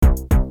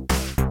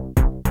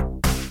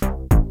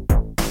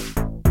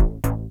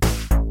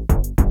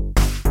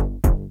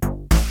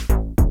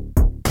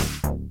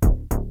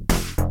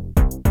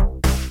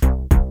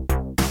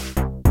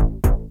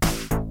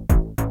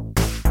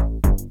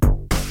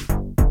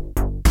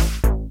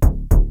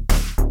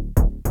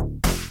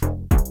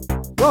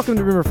Welcome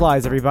to Rumor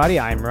Flies, everybody.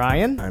 I'm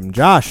Ryan. I'm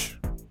Josh.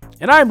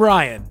 And I'm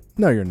Ryan.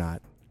 No, you're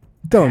not.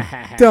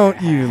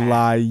 Don't you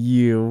lie,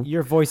 you.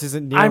 Your voice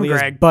isn't I'm nearly as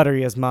Greg.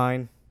 buttery as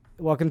mine.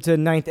 Welcome to the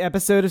 9th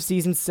episode of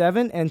Season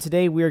 7, and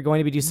today we are going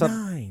to be doing something.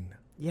 9.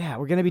 Yeah,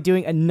 we're going to be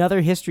doing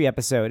another history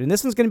episode, and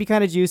this one's going to be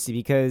kind of juicy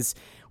because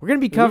we're going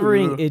to be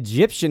covering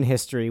Egyptian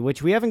history,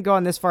 which we haven't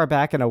gone this far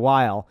back in a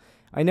while.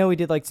 I know we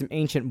did like some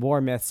ancient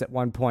war myths at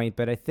one point,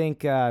 but I think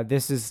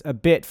this is a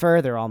bit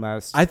further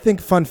almost. I think,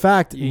 fun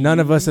fact, none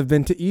of us have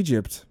been to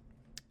Egypt.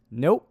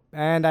 Nope,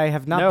 and I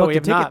have not No, booked we a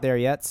have ticket not. there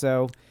yet,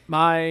 so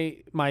My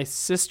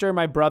sister,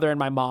 my brother, and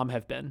my mom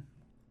have been.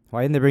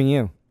 why didn't they bring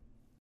you?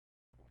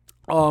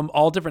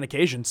 All different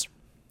occasions.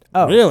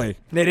 Oh, Really?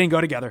 They didn't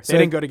go together. So- They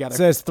didn't go together.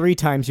 So it's 3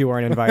 times you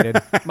weren't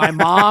invited. My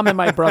mom and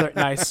my brother,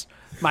 nice.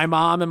 My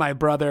mom and my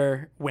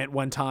brother went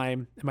one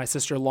time, and my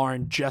sister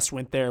Lauren just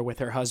went there with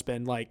her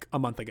husband like a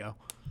month ago.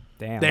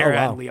 Damn. They're Oh,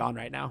 wow. at Leon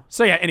right now.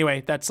 So yeah,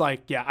 anyway, that's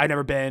like, yeah, I've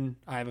never been.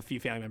 I have a few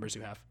family members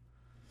who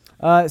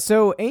have.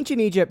 So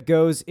ancient Egypt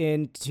goes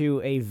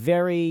into a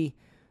very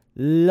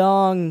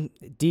long,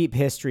 deep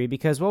history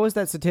because what was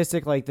that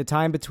statistic? Like the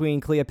time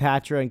between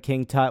Cleopatra and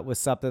King Tut was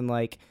something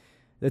like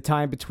the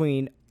time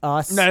between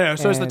us. No.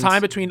 So it's the and-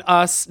 time between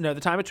us. No,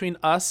 the time between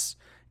us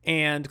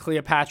and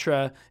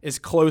Cleopatra is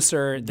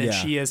closer than Yeah.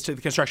 she is to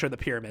the construction of the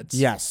pyramids.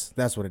 Yes,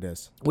 that's what it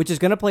is. which is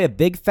going to play a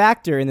big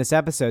factor in this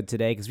episode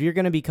today because we're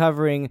going to be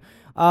covering.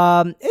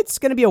 It's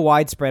going to be a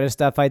wide spread of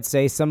stuff, I'd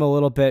say. Some a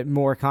little bit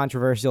more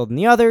controversial than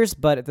the others,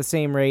 but at the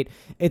same rate,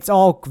 it's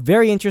all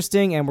very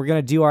interesting, and we're going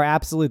to do our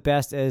absolute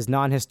best as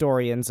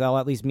non-historians, well,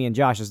 at least me and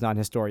Josh as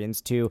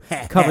non-historians, to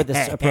cover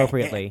this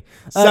appropriately.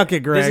 Suck it,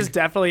 Greg. This is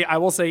definitely, I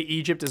will say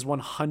Egypt is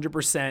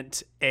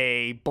 100%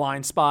 a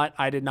blind spot.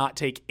 I did not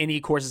take any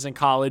courses in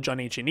college on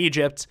ancient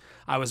Egypt.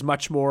 I was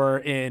much more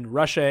in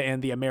Russia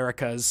and the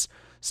Americas.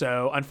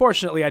 So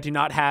unfortunately, I do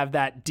not have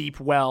that deep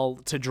well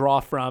to draw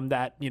from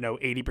that,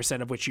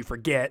 80% of which you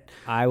forget.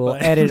 I will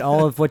edit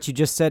all of what you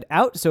just said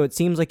out, so it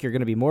seems like you're going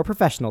to be more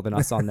professional than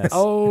us on this.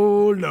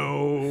 Oh,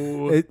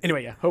 no.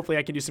 Anyway, yeah, hopefully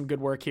I can do some good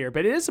work here.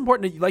 But it is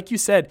important, like you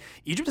said,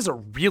 Egypt has a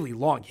really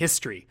long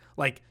history,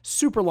 like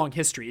super long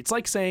history. It's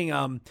like saying,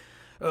 what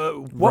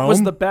was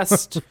Rome? the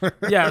best?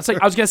 Yeah, it's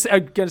like I was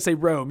gonna say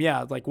Rome.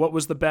 Yeah, like what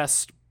was the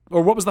best,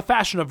 or what was the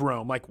fashion of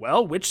Rome? Like,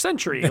 well, which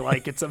century?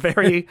 Like, it's a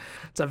very,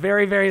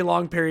 very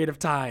long period of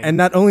time. And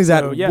not only that,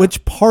 So, yeah.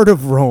 which part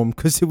of Rome?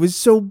 Because it was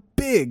so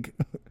big.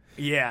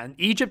 Yeah, and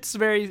Egypt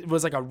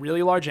was like a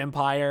really large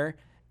empire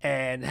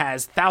and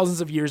has thousands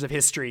of years of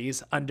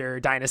histories under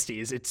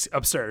dynasties. It's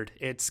absurd.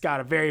 It's got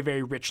a very,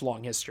 very rich,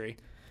 long history.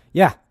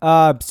 Yeah.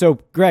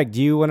 So, Greg,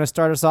 do you want to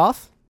start us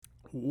off?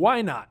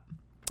 Why not?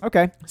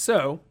 Okay.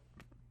 So,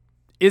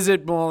 I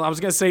was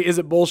going to say, is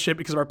it bullshit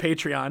because of our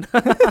Patreon?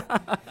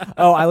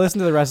 Oh, I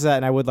listened to the rest of that,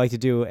 and I would like to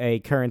do a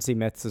currency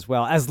myths as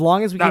well. As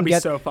long as we That'd can be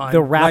get so fun.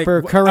 the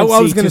rapper Like, currency I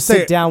was gonna to say-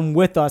 sit down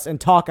with us and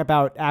talk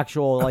about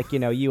actual,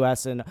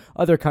 U.S. and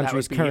other That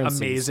countries' would be currencies.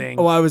 amazing.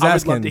 Oh, I was would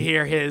asking- love to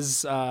hear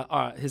his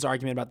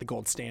argument about the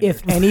gold standard.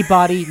 If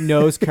anybody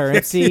knows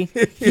currency,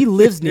 he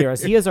lives near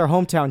us. He is our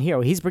hometown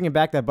hero. He's bringing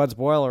back that Bud's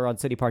Boiler on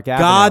City Park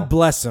Avenue. God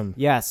bless him.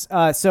 Yes.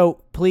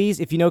 So please,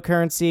 if you know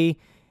currency,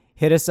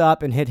 hit us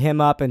up and hit him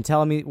up and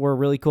tell him we're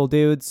really cool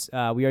dudes. We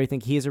already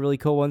think he's a really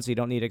cool one, so you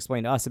don't need to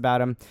explain to us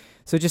about him.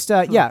 So just,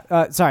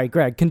 sorry,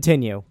 Greg,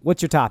 continue.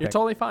 What's your topic? You're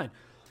totally fine.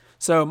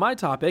 So my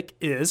topic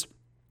is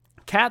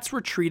cats were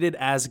treated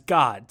as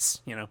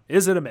gods.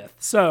 Is it a myth?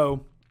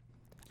 So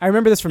I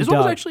remember this from this one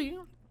was Doug. actually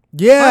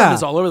Yeah.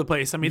 is all over the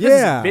place. I mean, this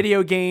Yeah. is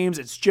video games,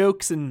 it's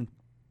jokes and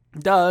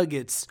Doug,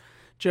 it's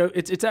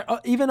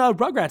even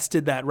Rugrats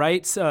did that,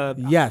 right?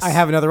 Yes. I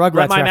have another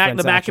Rugrats the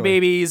reference, actually.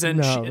 Maccababies and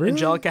No, really?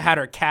 Angelica had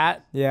her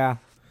cat. Yeah.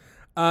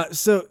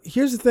 So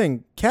here's the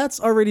thing. Cats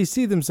already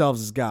see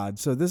themselves as God,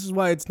 so this is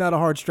why it's not a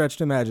hard stretch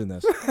to imagine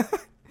this.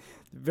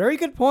 Very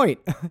good point.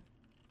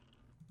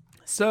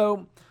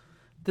 So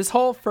this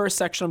whole first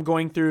section I'm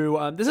going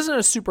through, this isn't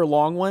a super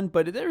long one,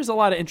 but there's a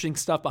lot of interesting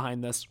stuff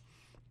behind this.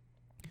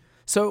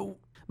 So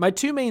my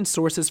two main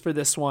sources for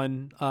this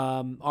one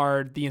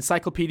are the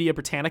Encyclopedia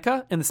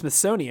Britannica and the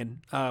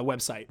Smithsonian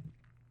website.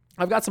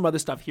 I've got some other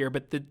stuff here,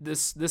 but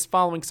this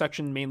following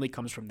section mainly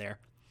comes from there.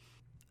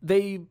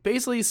 They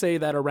basically say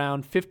that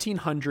around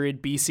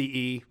 1500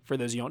 BCE, for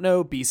those you don't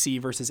know, BC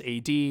versus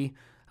AD,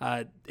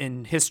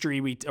 in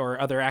history or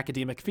other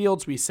academic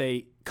fields, we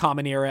say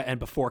Common Era and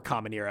before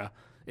Common Era.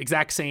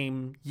 Exact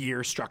same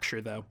year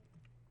structure, though.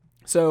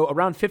 So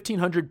around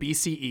 1500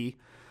 BCE,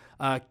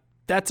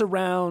 that's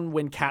around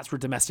when cats were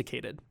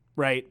domesticated,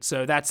 right?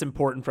 So that's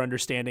important for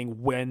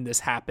understanding when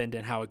this happened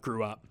and how it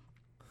grew up.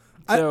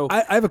 So I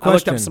have a I looked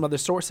question. up some other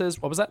sources.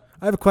 What was that?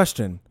 I have a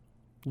question.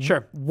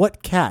 Sure.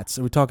 What cats?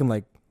 Are we talking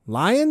like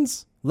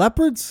lions?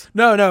 Leopards?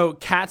 No,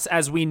 cats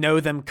as we know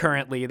them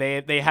currently.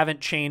 They haven't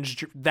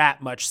changed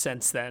that much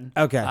since then.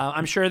 Okay.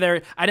 I'm sure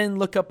I didn't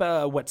look up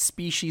what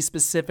species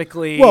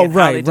specifically. Well, and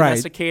how they right.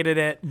 domesticated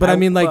it. But I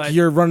mean, like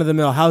your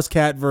run-of-the-mill house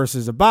cat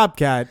versus a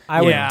bobcat.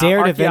 I would dare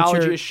to archaeology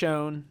venture. has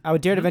shown. I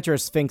would dare to venture a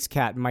Sphinx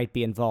cat might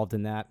be involved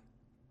in that.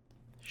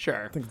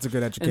 Sure. I think it's a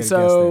good educated And guess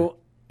there. so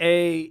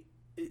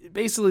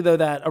Basically, though,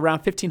 that around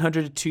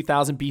 1500 to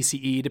 2000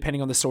 BCE,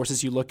 depending on the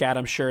sources you look at,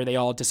 I'm sure they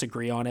all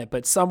disagree on it,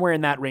 but somewhere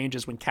in that range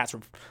is when cats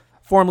were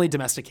formally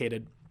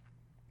domesticated.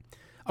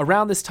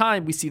 Around this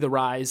time, we see the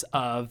rise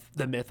of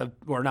the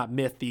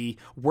the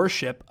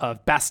worship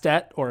of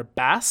Bastet or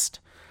Bast.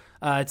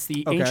 It's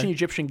the ancient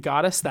Egyptian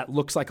goddess that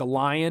looks like a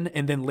lion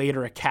and then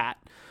later a cat.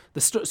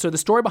 So the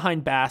story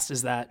behind Bast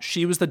is that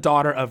she was the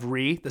daughter of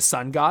Re, the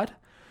sun god.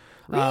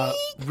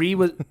 Re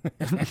was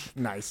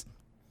Nice.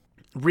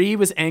 Re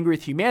was angry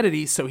with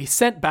humanity, so he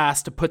sent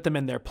Bast to put them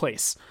in their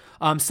place.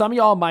 Some of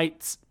y'all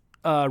might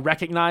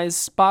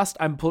recognize Bast.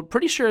 I'm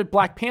pretty sure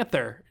Black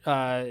Panther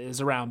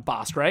is around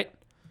Bast, right?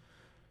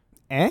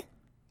 Eh?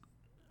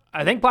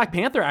 I think Black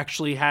Panther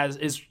actually I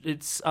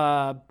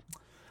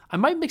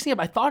might be mixing up.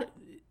 I thought,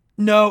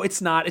 no,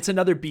 it's not. It's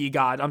another bee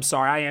god. I'm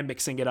sorry. I am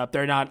mixing it up.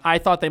 They're not. I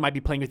thought they might be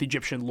playing with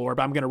Egyptian lore,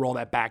 but I'm going to roll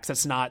that back. 'Cause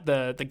that's not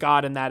the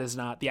god, and that is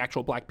not the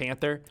actual Black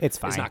Panther. It's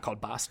fine. It's not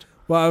called Bast.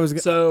 Well, I was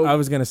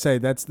going to say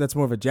that's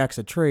more of a Jacks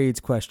of Trades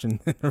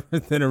question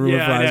than a Room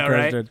of Flies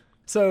question. Right?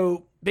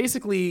 So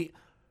basically,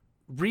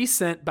 Re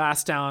sent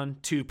Bast down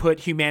to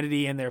put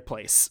humanity in their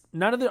place.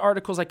 None of the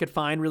articles I could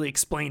find really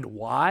explained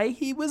why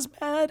he was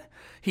mad.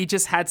 He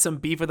just had some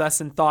beef with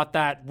us and thought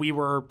that we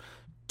were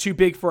too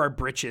big for our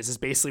britches, is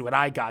basically what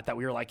I got, that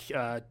we were like,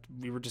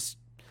 we were just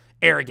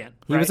arrogant.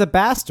 He was a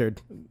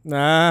bastard.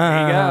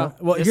 There you go.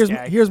 Well, This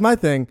here's my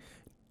thing.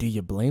 Do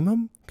you blame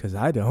him? Because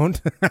I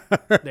don't.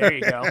 There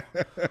you go.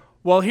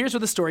 Well, here's where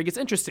the story gets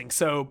interesting.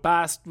 So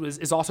Bast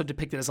is also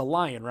depicted as a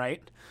lion,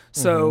 right?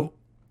 So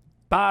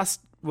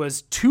Bast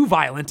was too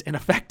violent and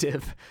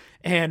effective.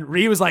 And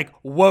Re was like,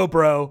 whoa,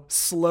 bro,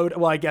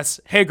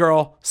 hey,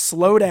 girl,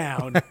 slow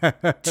down.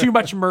 Too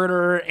much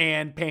murder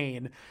and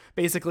pain,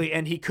 basically.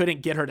 And he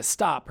couldn't get her to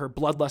stop. Her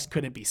bloodlust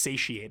couldn't be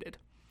satiated.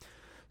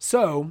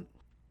 So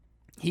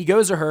he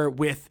goes to her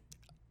with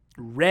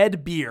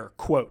red beer,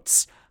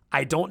 quotes.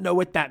 I don't know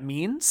what that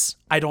means.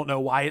 I don't know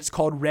why it's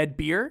called red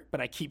beer,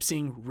 but I keep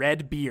seeing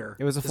red beer.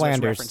 It was a is what it's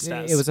Flanders. referenced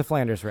as. It was a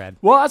Flanders red.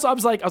 Well, that's what I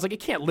was like, it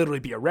can't literally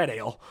be a red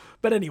ale.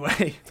 But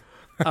anyway,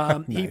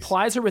 he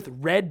plies her with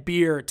red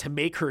beer to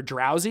make her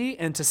drowsy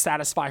and to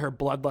satisfy her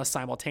bloodlust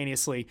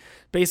simultaneously.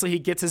 Basically, he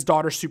gets his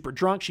daughter super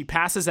drunk. She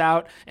passes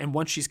out, and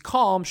once she's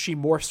calm, she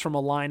morphs from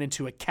a lion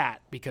into a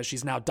cat because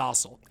she's now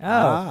docile.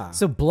 Oh,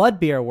 so blood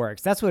beer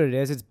works. That's what it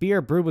is. It's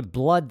beer brewed with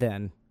blood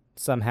then,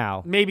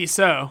 somehow. Maybe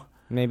so.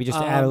 Maybe just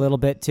add a little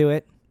bit to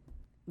it.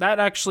 That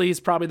actually is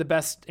probably the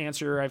best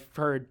answer I've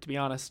heard, to be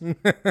honest. You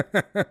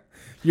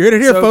heard it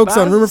here, folks,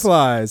 on Rumor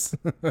Flies.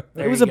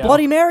 It was a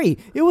Bloody Mary.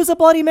 It was a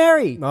Bloody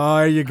Mary. Oh,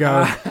 there you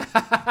go.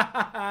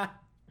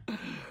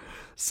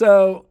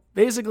 So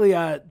basically,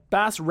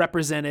 Bast is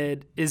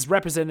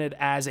represented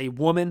as a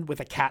woman with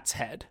a cat's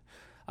head.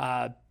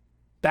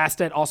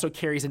 Bastet also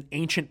carries an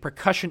ancient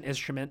percussion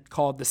instrument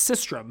called the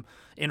sistrum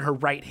in her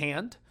right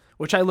hand,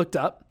 which I looked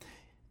up.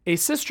 A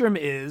sistrum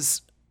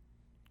is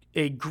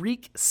a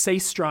Greek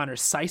seistron or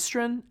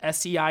seistron,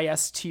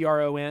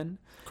 seistron.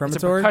 Crematory?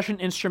 It's a percussion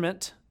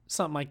instrument,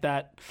 something like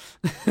that.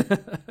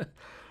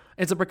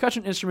 It's a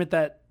percussion instrument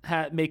that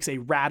makes a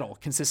rattle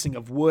consisting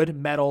of wood,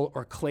 metal,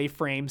 or clay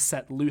frames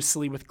set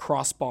loosely with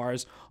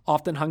crossbars,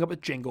 often hung up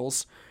with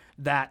jingles,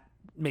 that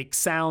make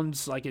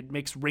sounds, like it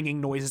makes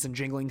ringing noises and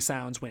jingling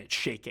sounds when it's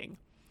shaking.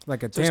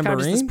 Like a So it's kind of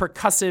tambourine? just this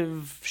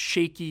percussive,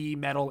 shaky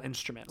metal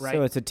instrument, right?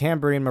 So it's a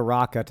tambourine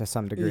maraca to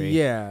some degree.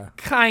 Yeah.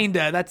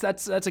 Kinda.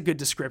 That's a good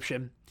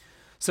description.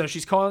 So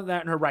she's calling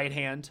that in her right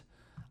hand,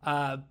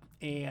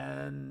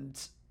 and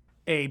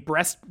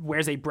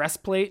wears a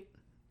breastplate.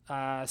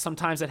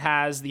 Sometimes it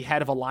has the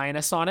head of a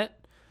lioness on it,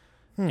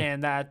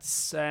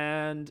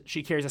 and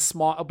she carries a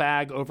small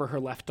bag over her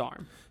left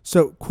arm.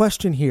 So,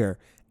 question here.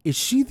 Is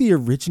she the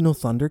original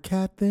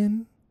Thundercat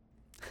then?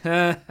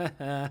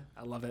 I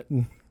love it.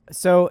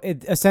 So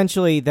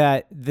essentially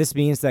that this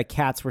means that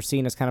cats were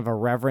seen as kind of a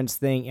reverence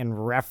thing in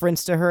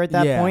reference to her at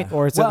that Yeah. point,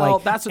 or is it Well,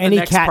 like that's what any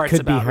the next cat part's could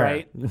about, be her?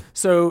 right?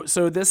 So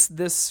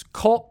this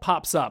cult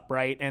pops up,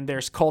 right? And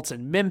there's cults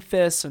in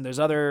Memphis, and there's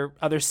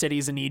other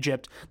cities in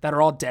Egypt that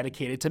are all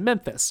dedicated to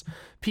Memphis.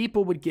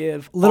 People would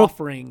give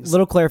offerings.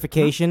 Little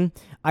clarification.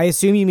 I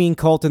assume you mean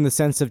cult in the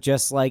sense of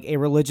just like a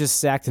religious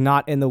sect,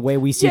 not in the way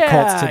we see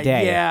cults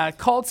today. Yeah,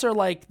 cults are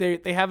like they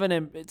have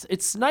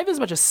it's not even as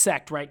much a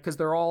sect, right? Because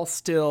they're all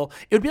still.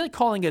 It would be like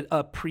calling it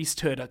a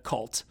priesthood a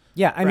cult.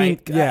 Yeah, I mean,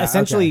 Right. Yeah,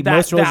 essentially, okay.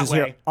 most That religions way.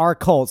 here are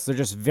cults. They're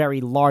just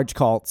very large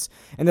cults.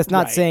 And that's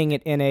not Right. saying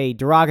it in a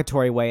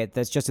derogatory way.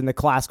 That's just in the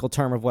classical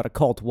term of what a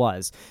cult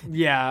was.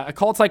 Yeah, a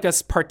cult's like a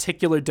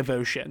particular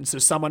devotion. So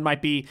someone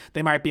might be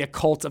a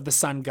cult of the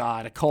sun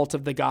god, a cult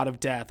of the god of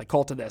death, a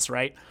cult of this,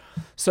 right?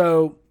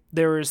 So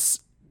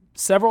there's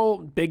several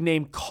big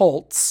name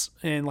cults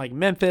in like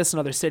Memphis and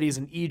other cities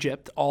in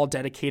Egypt, all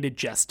dedicated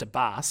just to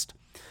Bast.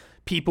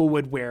 People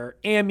would wear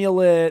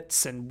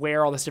amulets and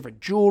wear all this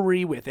different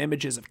jewelry with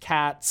images of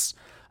cats.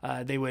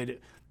 They would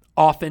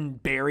often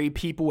bury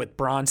people with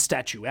bronze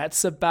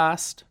statuettes of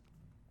Bast.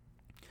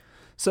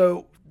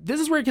 So this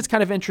is where it gets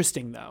kind of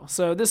interesting, though.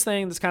 So this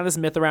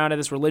myth around it,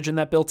 this religion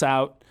that built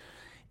out,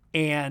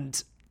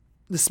 and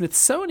The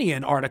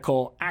Smithsonian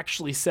article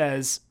actually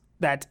says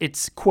that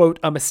it's, quote,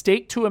 a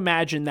mistake to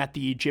imagine that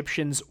the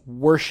Egyptians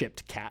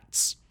worshipped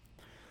cats.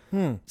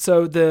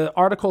 So the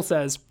article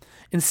says,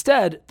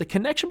 instead, the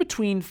connection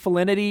between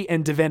felinity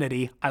and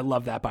divinity, I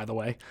love that, by the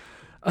way,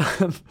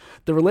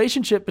 the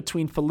relationship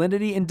between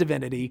felinity and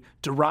divinity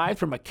derived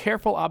from a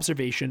careful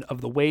observation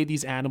of the way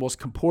these animals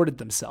comported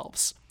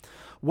themselves.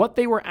 What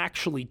they were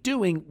actually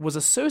doing was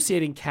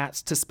associating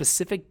cats to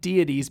specific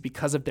deities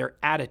because of their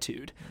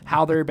attitude,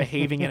 how they're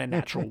behaving in a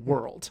natural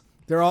world.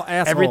 They're all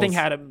assholes. Everything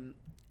had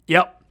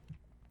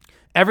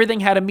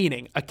a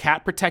meaning. A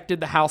cat protected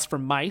the house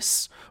from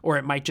mice, or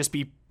it might just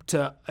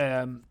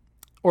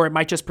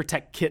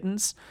protect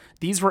kittens.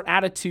 These were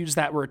attitudes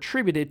that were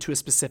attributed to a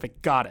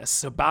specific goddess.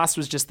 So Bast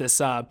was just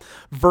this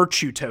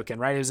virtue token,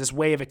 right? It was this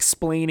way of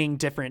explaining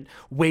different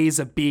ways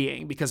of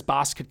being, because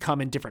Bast could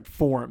come in different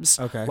forms,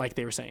 like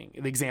they were saying,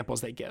 the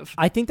examples they give.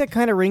 I think that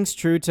kind of rings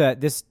true to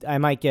this. I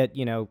might get,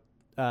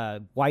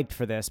 wiped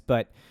for this,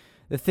 but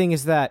the thing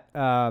is that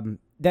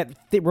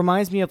it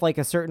reminds me of like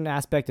a certain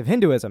aspect of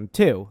Hinduism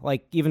too,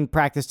 like even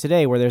practiced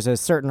today, where there's a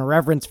certain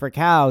reverence for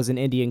cows in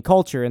Indian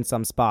culture in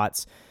some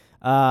spots.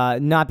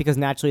 Not because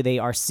naturally they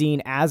are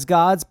seen as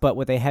gods, but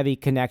with a heavy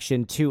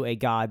connection to a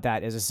god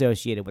that is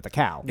associated with a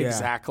cow. Yeah,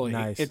 exactly.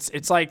 nice.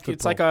 It's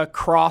like a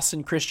cross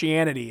in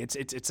Christianity.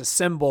 It's a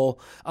symbol.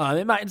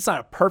 It's not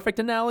a perfect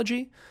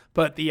analogy,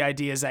 but the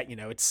idea is that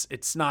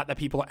it's not that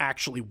people are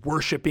actually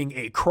worshiping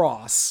a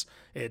cross.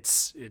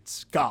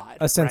 It's God.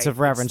 A sense of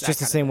reverence, just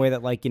the same way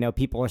that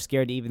people are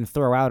scared to even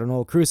throw out an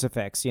old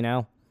crucifix.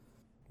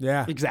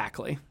 Yeah.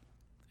 Exactly.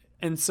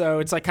 And so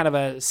it's like kind of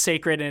a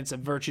sacred, and it's a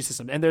virtue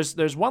system. And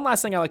there's one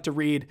last thing I like to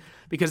read,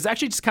 because it's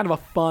actually just kind of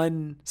a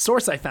fun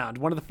source I found.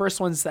 One of the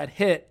first ones that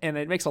hit, and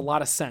it makes a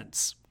lot of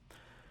sense.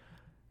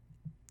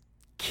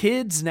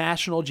 Kids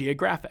National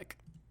Geographic.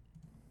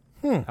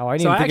 Oh, I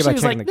didn't even think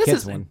about checking the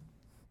kids one.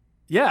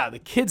 Yeah, the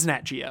Kids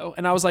Nat Geo.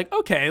 And I was like,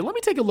 okay, let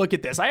me take a look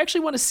at this. I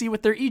actually want to see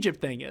what their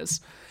Egypt thing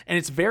is. And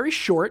it's very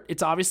short.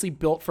 It's obviously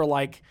built for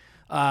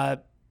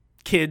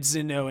kids,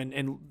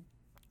 in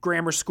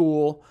grammar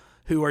school,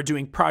 who are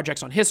doing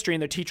projects on history,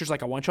 and their teacher's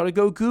like, I want y'all to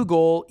go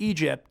Google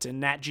Egypt,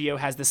 and Nat Geo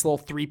has this little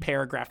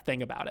 3-paragraph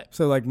thing about it.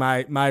 So like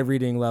my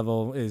reading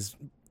level is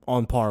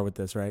on par with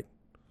this, right?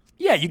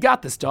 Yeah, you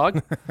got this,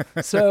 dog.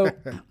 So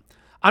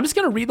I'm just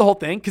going to read the whole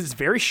thing because it's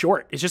very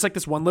short. It's just like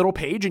this one little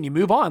page, and you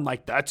move on.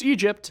 Like, that's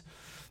Egypt.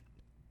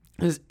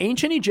 As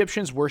ancient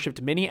Egyptians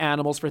worshipped many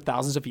animals for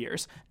thousands of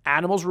years.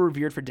 Animals were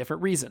revered for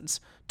different reasons.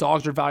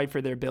 Dogs were valued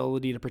for their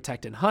ability to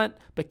protect and hunt,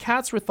 but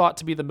cats were thought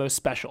to be the most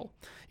special.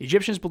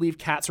 Egyptians believed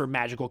cats were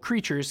magical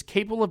creatures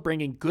capable of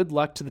bringing good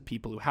luck to the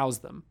people who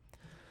housed them.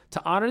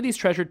 To honor these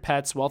treasured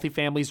pets, wealthy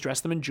families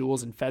dressed them in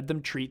jewels and fed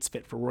them treats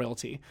fit for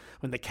royalty.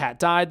 When the cat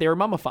died, they were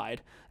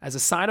mummified. As a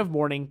sign of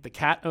mourning, the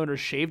cat owners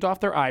shaved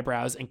off their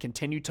eyebrows and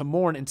continued to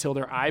mourn until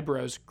their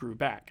eyebrows grew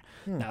back.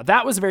 Now,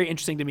 that was very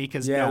interesting to me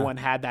because no one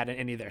had that in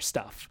any of their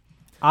stuff.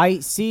 I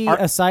see,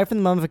 aside from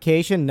the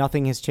mummification,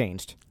 nothing has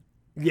changed.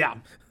 Yeah,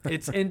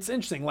 it's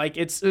interesting. Like,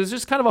 it was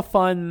just kind of a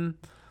fun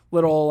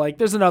little,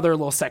 there's another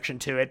little section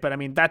to it, but I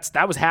mean,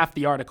 that was half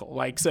the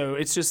article. So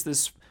it's just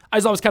this... I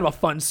was always kind of a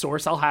fun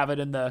source. I'll have it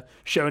in the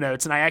show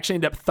notes. And I actually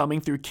ended up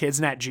thumbing through Kids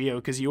Nat Geo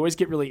because you always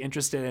get really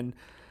interested in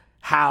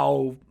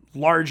how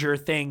larger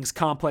things,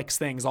 complex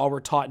things, all we're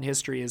taught in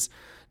history is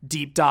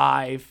deep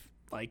dive,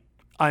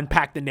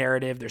 unpack the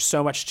narrative. There's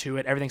so much to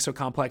it. Everything's so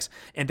complex.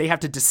 And they have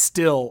to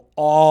distill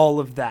all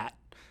of that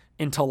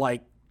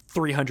into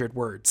 300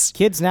 words.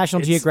 Kids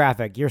National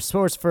Geographic, your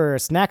source for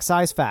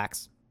snack-sized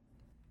facts.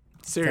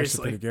 Seriously.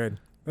 That's pretty good.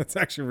 That's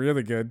actually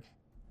really good.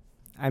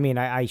 I mean,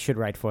 I should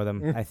write for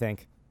them, I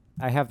think.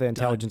 I have the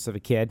intelligence of a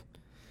kid.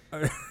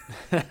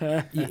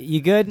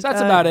 You good? So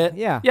that's about it.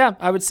 Yeah. Yeah,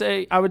 I would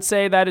say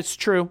that it's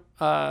true.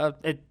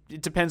 It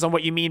depends on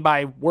what you mean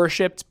by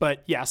worshipped,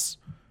 but yes.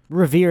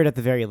 Revered at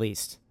the very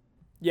least.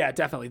 Yeah,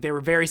 definitely. They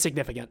were very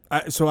significant.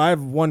 So I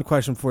have one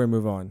question before we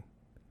move on.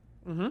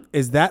 Mm-hmm.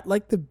 Is that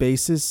the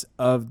basis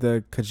of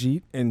the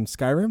Khajiit in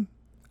Skyrim?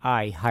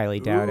 I highly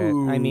doubt it.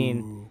 I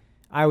mean,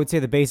 I would say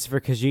the basis for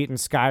Khajiit in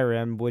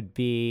Skyrim would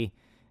be...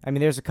 I mean,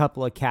 there's a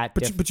couple of cat...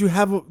 But you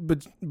have...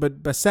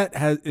 But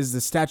Bastet is the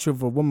statue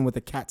of a woman with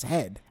a cat's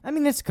head. I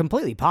mean, it's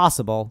completely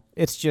possible.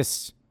 It's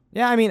just...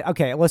 Yeah, I mean,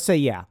 okay, let's say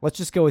yeah. Let's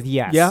just go with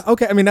yes. Yeah,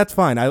 okay. I mean, that's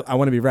fine. I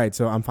want to be right,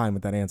 so I'm fine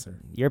with that answer.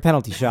 Your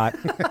penalty shot.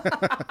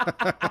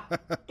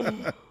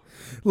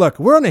 Look,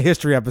 we're on a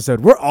history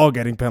episode. We're all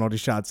getting penalty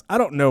shots. I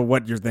don't know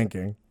what you're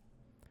thinking.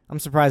 I'm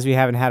surprised we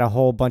haven't had a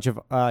whole bunch of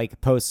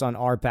posts on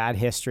our bad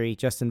history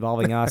just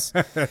involving us.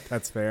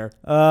 That's fair.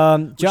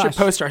 We should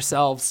post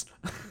ourselves.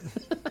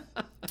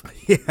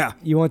 Yeah.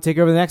 You want to take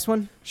over the next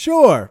one?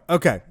 Sure.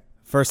 Okay.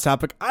 First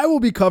topic I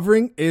will be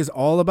covering is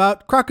all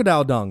about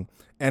crocodile dung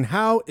and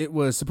how it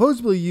was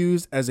supposedly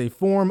used as a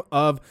form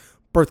of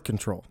birth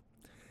control.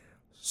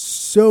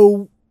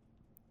 So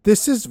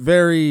this is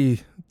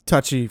very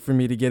touchy for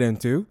me to get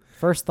into.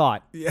 First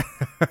thought. Yeah.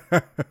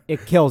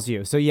 It kills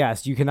you. So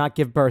yes, you cannot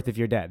give birth if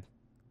you're dead.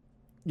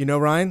 You know,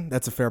 Ryan,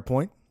 that's a fair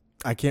point.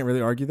 I can't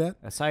really argue that.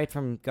 Aside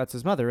from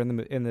Guts' mother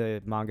in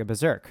the manga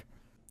Berserk.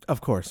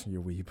 Of course,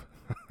 you weeb.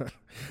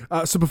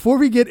 So before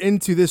we get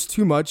into this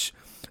too much,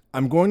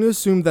 I'm going to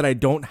assume that I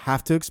don't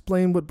have to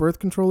explain what birth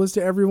control is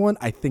to everyone.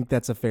 I think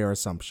that's a fair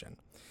assumption.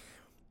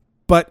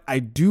 But I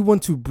do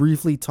want to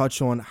briefly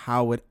touch on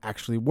how it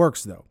actually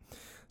works, though.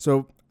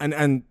 So,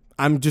 and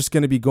I'm just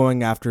going to be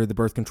going after the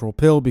birth control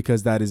pill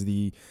because that is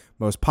the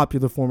most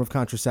popular form of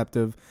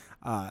contraceptive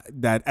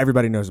that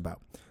everybody knows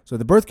about. So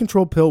the birth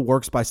control pill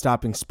works by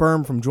stopping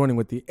sperm from joining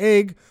with the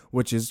egg,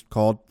 which is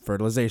called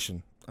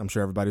fertilization. I'm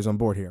sure everybody's on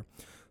board here.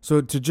 So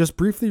to just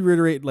briefly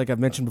reiterate, like I've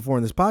mentioned before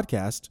in this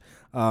podcast,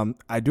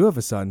 I do have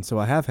a son, so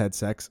I have had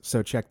sex.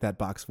 So check that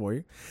box for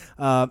you.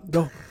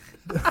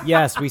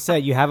 Yes, we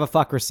said you have a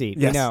fuck receipt.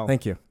 Yes, we know.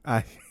 thank you.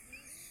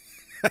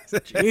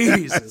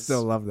 Jesus. I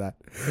still love that.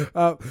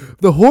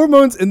 The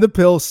hormones in the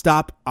pill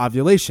stop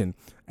ovulation,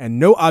 and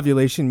no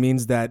ovulation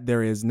means that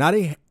there is not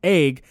an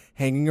egg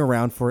hanging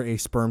around for a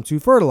sperm to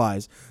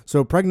fertilize.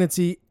 So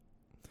pregnancy,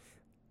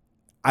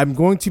 I'm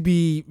going to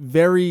be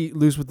very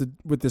loose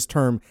with this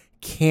term,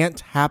 can't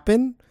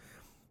happen.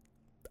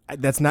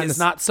 That's not. It's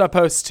not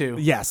supposed to.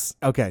 Yes.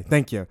 Okay.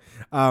 Thank you.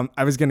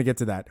 I was going to get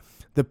to that.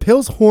 The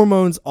pill's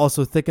hormones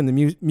also thicken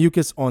the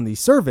mucus on the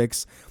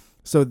cervix.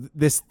 So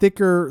this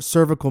thicker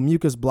cervical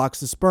mucus blocks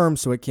the sperm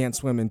so it can't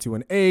swim into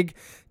an egg,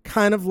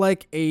 kind of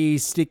like a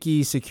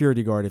sticky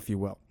security guard, if you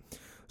will.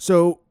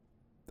 So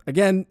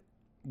again,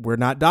 we're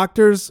not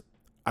doctors.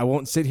 I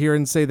won't sit here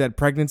and say that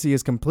pregnancy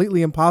is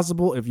completely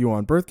impossible if you're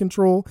on birth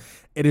control.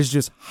 It is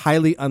just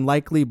highly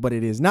unlikely, but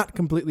it is not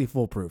completely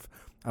foolproof.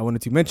 I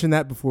wanted to mention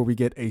that before we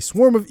get a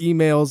swarm of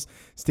emails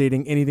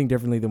stating anything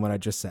differently than what I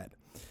just said.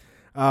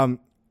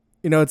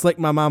 It's like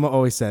my mama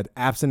always said,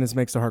 abstinence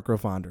makes the heart grow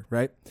fonder,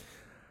 right?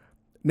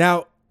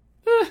 Now,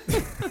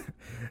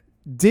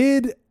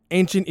 did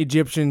ancient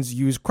Egyptians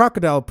use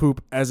crocodile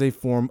poop as a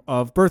form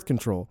of birth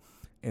control?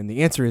 And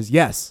the answer is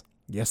yes.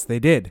 Yes, they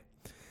did.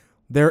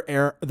 There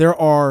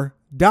are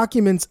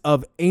documents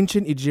of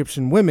ancient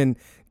Egyptian women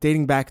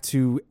dating back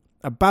to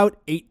about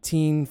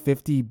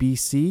 1850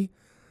 BC.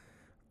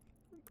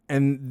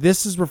 And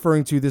this is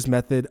referring to this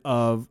method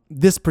of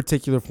this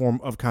particular form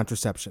of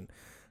contraception.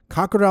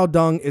 Crocodile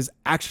dung is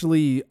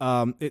actually,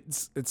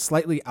 it's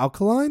slightly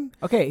alkaline.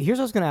 Okay, here's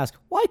what I was going to ask.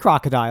 Why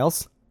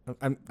crocodiles?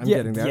 I'm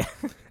getting there.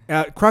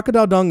 Yeah.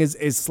 Crocodile dung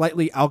is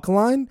slightly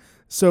alkaline,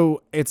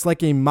 so it's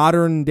like a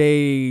modern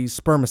day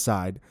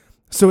spermicide.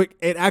 So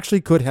it actually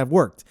could have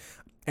worked.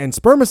 And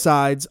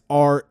spermicides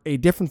are a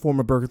different form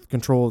of birth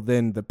control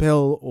than the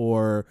pill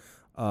or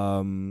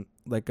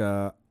like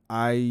a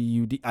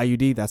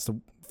IUD. That's the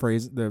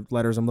phrase, the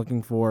letters I'm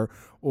looking for,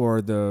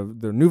 or the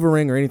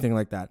NuvaRing or anything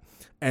like that.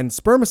 And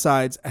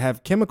spermicides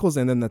have chemicals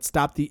in them that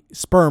stop the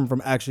sperm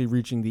from actually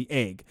reaching the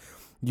egg.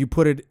 You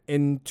put it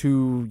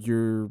into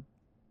your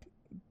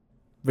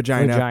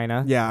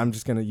vagina. Yeah, I'm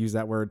just going to use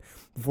that word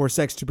before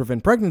sex to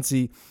prevent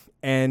pregnancy.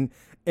 And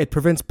it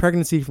prevents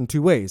pregnancy from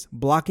two ways: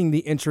 blocking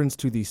the entrance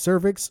to the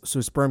cervix so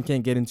sperm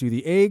can't get into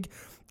the egg,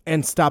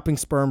 and stopping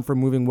sperm from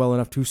moving well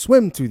enough to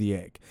swim to the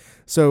egg.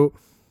 So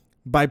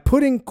by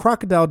putting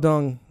crocodile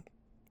dung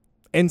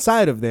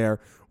inside of there,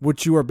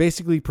 what you are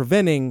basically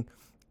preventing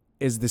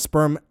is the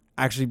sperm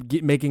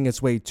actually making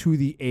its way to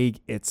the egg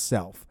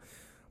itself.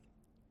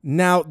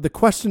 Now, the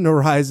question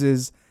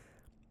arises,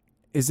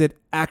 is it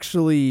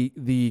actually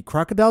the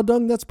crocodile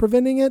dung that's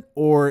preventing it,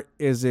 or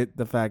is it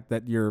the fact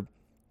that you're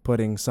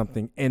putting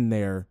something in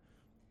there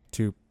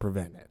to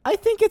prevent it? I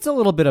think it's a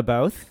little bit of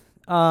both.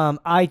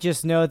 I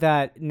just know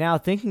that now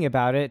thinking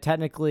about it,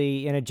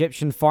 technically an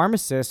Egyptian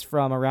pharmacist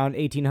from around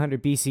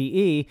 1800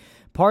 BCE,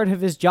 part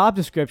of his job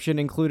description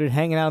included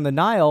hanging out on the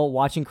Nile,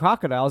 watching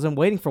crocodiles and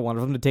waiting for one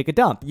of them to take a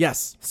dump.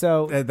 Yes.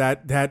 So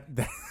that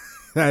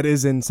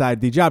is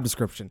inside the job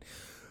description.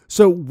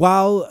 So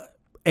while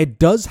it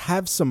does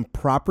have some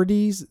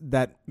properties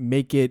that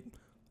make it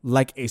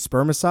like a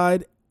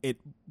spermicide, it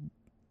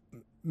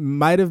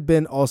might have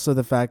been also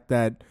the fact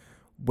that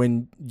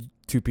when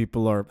two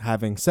people are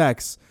having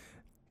sex,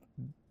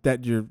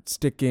 that you're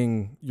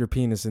sticking your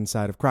penis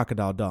inside of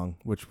crocodile dung,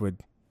 which would,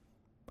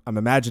 I'm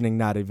imagining,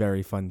 not a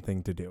very fun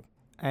thing to do.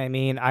 I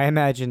mean, I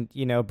imagine,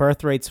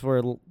 birth rates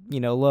were,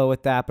 low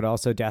with that, but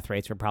also death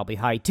rates were probably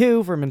high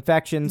too from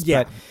infections.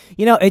 Yeah. But,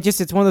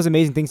 it's one of those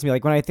amazing things to me.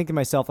 Like when I think to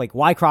myself, like,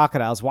 why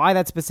crocodiles? Why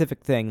that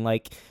specific thing?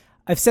 Like,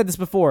 I've said this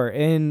before,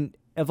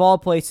 of all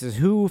places,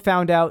 who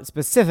found out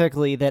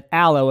specifically that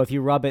aloe, if you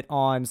rub it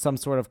on some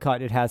sort of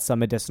cut, it has some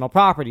medicinal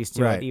properties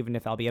to it, even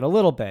if albeit a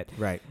little bit.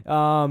 Right.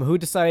 Who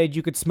decided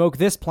you could smoke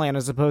this plant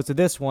as opposed to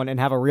this one and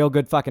have a real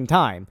good fucking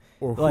time?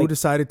 Or who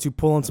decided to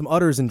pull on some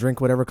udders and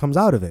drink whatever comes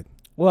out of it?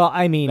 Well,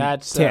 I mean,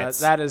 that's tits.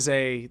 that's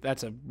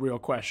a real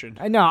question.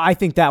 No, I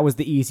think that was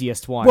the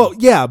easiest one. Well,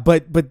 yeah,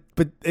 but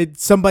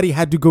somebody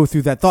had to go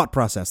through that thought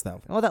process,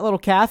 though. Well, that little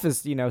calf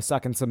is,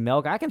 sucking some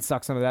milk. I can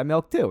suck some of that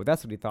milk too.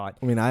 That's what he thought.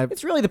 I mean,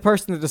 it's really the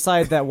person that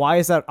decided that why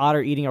is that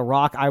otter eating a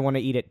rock? I want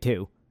to eat it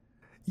too.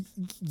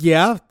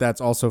 Yeah,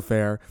 that's also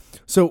fair.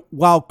 So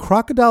while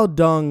crocodile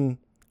dung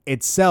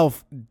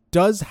itself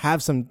does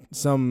have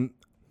some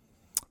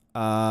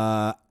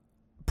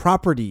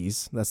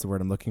properties, that's the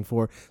word I'm looking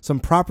for, some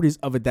properties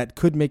of it that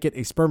could make it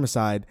a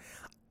spermicide.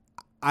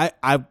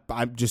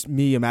 I'm just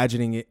me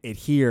imagining it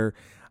here.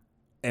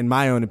 In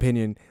my own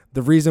opinion,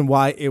 the reason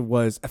why it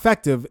was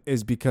effective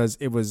is because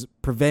it was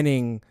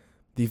preventing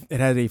it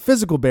had a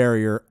physical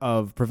barrier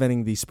of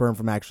preventing the sperm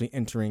from actually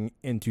entering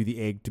into the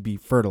egg to be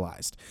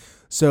fertilized.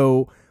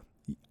 So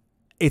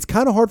it's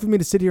kind of hard for me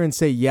to sit here and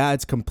say, yeah,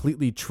 it's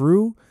completely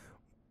true,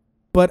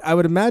 but I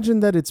would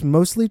imagine that it's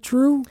mostly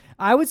true.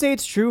 I would say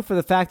it's true for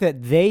the fact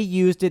that they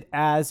used it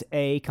as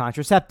a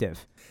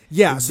contraceptive.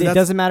 Yeah, so it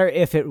doesn't matter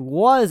if it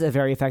was a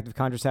very effective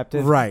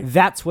contraceptive. Right.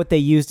 That's what they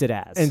used it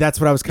as. And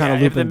that's what I was kind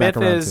of looping back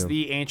around to. If the myth is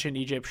the ancient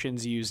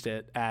Egyptians used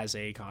it as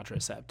a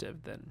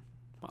contraceptive, then,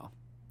 well.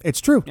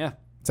 It's true. Yeah.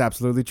 It's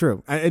absolutely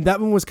true. And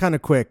that one was kind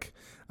of quick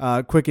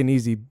and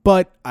easy,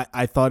 but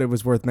I thought it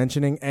was worth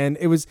mentioning. And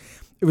it was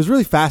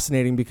really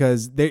fascinating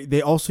because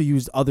they also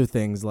used other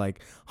things like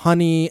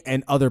honey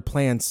and other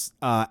plants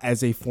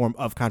as a form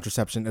of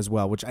contraception as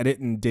well, which I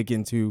didn't dig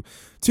into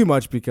too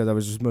much because I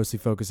was just mostly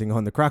focusing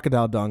on the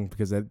crocodile dung,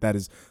 because that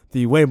is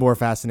the way more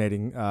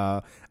fascinating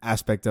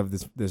aspect of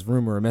this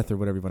rumor or myth or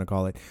whatever you want to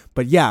call it.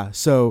 But yeah,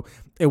 so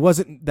it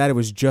wasn't that it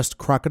was just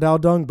crocodile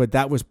dung, but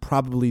that was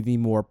probably the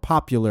more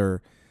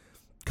popular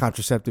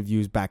contraceptive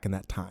used back in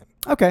that time.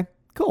 Okay,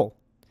 cool.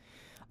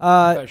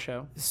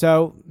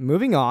 So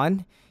moving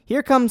on.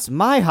 Here comes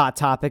my hot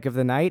topic of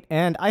the night,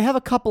 and I have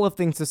a couple of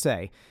things to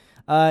say.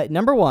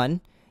 Number one,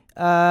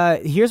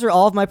 here's where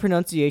all of my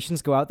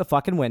pronunciations go out the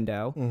fucking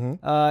window.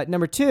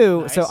 Number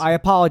two, Nice. so I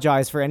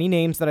apologize for any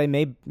names that I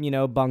may,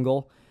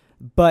 bungle,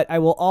 but I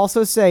will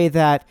also say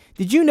that,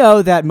 did you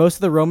know that most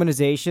of the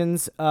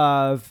romanizations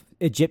of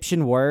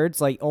Egyptian words,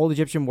 like old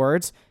Egyptian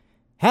words,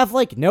 have,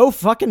 like, no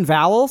fucking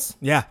vowels?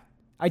 Yeah.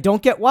 I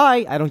don't get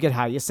why. I don't get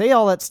how you say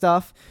all that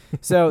stuff.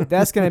 So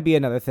that's going to be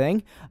another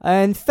thing.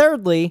 And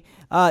thirdly,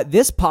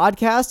 this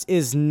podcast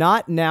is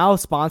not now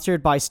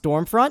sponsored by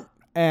Stormfront.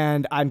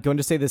 And I'm going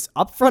to say this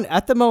upfront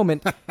at the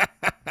moment.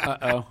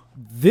 Uh-oh.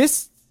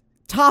 This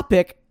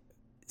topic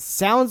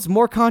sounds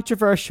more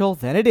controversial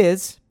than it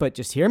is, but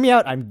just hear me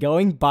out. I'm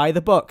going by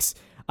the books.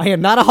 I am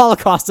not a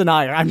Holocaust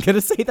denier. I'm going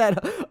to say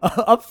that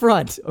up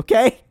front,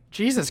 okay?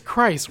 Jesus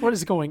Christ, what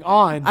is going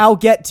on? I'll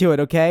get to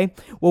it, okay?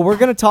 What we're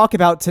going to talk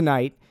about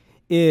tonight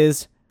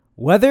is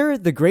whether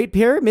the Great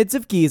Pyramids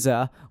of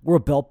Giza were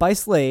built by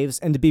slaves,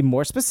 and to be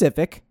more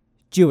specific,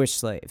 Jewish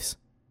slaves.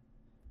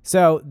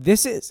 So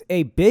this is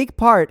a big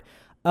part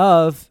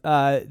of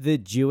the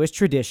Jewish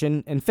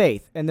tradition and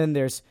faith. And then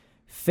there's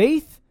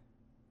faith...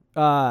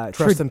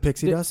 Trust and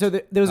pixie dust? So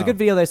there was a good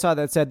video that I saw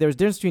that said there's a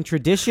difference between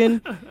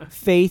tradition,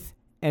 faith,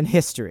 and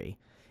history.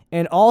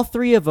 And all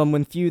three of them,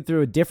 when viewed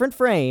through a different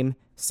frame,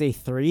 say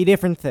three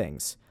different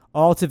things,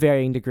 all to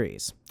varying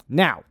degrees.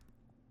 Now,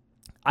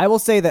 I will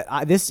say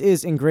that this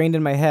is ingrained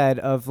in my head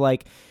of,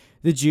 like,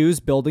 the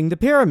Jews building the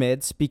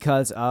pyramids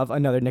because of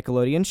another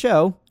Nickelodeon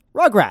show,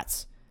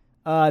 Rugrats.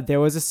 There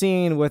was a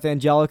scene with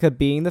Angelica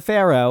being the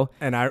pharaoh,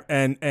 and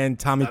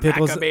Tommy The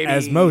Pickles Maccabees.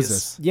 as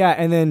Moses. yeah,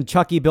 and then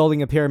Chucky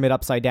building a pyramid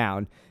upside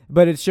down.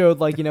 But it showed,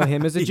 like,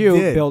 him as a He Jew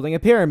did. building a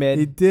pyramid.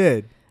 He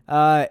did.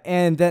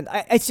 And then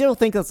I still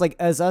think that's, like,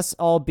 as us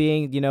all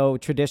being,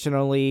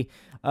 traditionally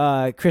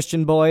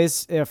Christian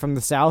boys from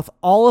the South,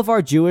 all of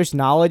our Jewish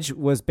knowledge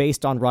was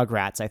based on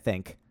Rugrats, I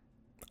think.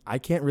 I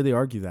can't really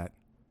argue that.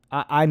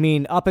 I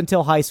mean, up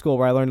until high school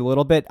where I learned a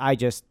little bit,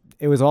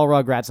 it was all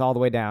Rugrats all the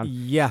way down.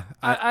 Yeah.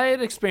 I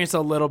had experienced a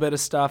little bit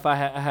of stuff. I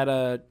had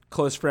a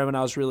close friend when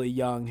I was really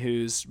young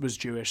was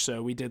Jewish,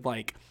 so we did,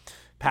 like,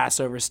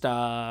 Passover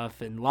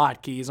stuff and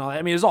latkes and all that.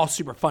 I mean, it was all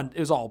super fun. It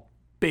was all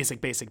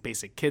basic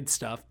kid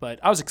stuff, but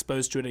I was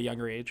exposed to it at a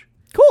younger age.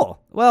 Cool.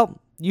 Well,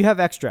 you have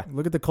extra.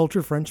 Look at the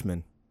culture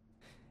Frenchman.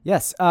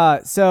 Yes.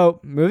 So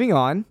moving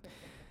on,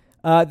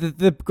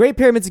 the Great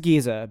Pyramids of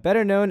Giza,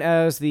 better known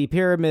as the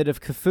Pyramid of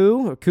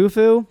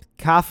Khufu,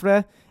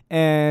 Khafre,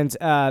 and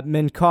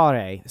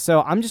Menkaure.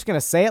 So I'm just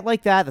gonna say it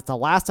like that. That's the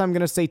last time I'm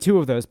gonna say two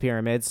of those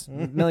pyramids.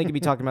 Millie could be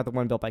talking about the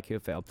one built by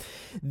Khufu.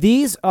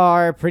 These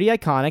are pretty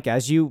iconic,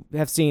 as you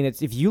have seen.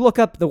 If you look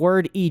up the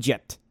word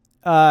Egypt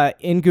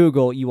in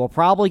Google, you will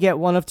probably get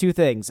one of two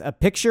things: a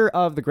picture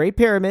of the Great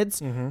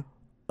Pyramids.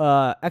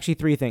 Actually,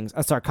 three things: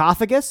 a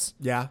sarcophagus.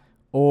 Yeah.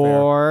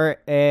 Or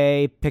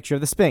a picture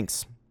of the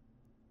Sphinx.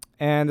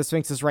 And the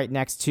Sphinx is right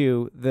next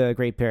to the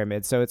Great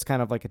Pyramid, so it's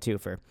kind of like a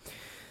twofer.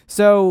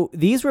 So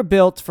these were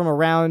built from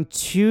around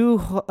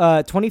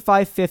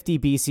 2550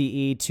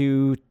 BCE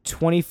to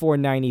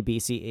 2490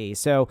 BCE.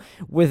 So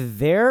with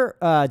their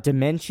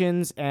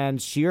dimensions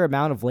and sheer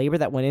amount of labor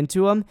that went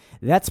into them,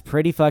 that's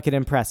pretty fucking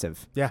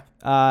impressive. Yeah.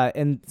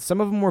 And some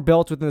of them were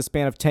built within the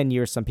span of 10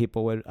 years, some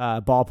people would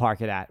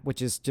ballpark it at,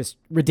 which is just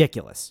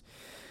ridiculous.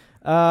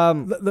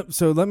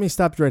 So let me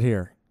stop you right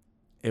here.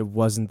 It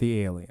wasn't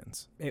the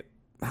aliens.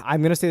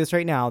 I'm going to say this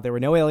right now. There were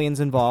no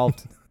aliens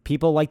involved.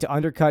 People like to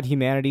undercut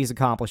humanity's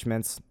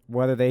accomplishments,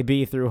 whether they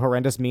be through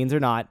horrendous means or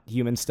not.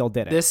 Humans still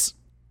did it. This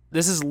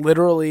is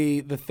literally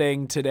the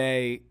thing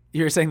today.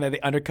 You're saying that they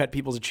undercut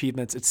people's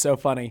achievements. It's so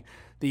funny.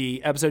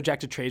 the episode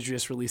Jack to Trades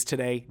just released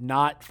today,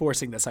 not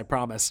forcing this, I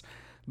promise.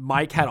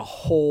 Mike had a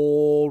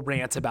whole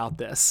rant about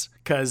this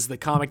because the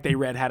comic they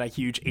read had a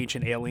huge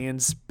Ancient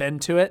Aliens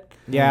bend to it.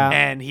 Yeah.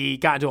 And he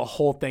got into a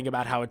whole thing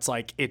about how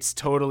it's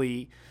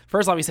totally,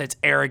 first off, he said it's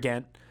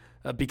arrogant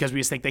because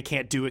we just think they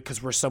can't do it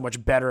because we're so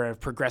much better and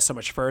have progressed so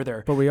much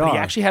further. But he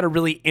actually had a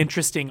really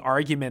interesting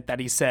argument that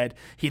he said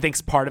he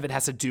thinks part of it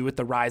has to do with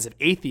the rise of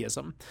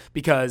atheism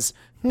because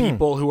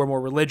people who are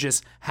more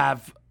religious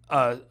have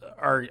are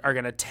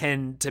going to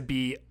tend to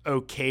be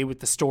okay with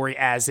the story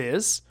as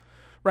is.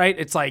 Right?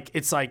 It's like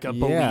a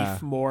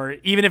belief more,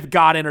 even if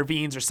God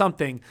intervenes or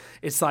something,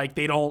 it's like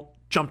they don't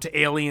jump to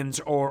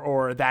aliens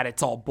or that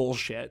it's all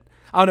bullshit.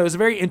 I don't know. It was a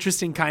very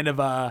interesting kind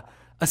of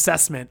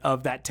assessment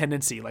of that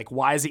tendency. Like,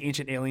 why is the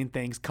ancient alien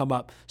things come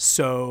up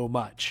so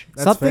much?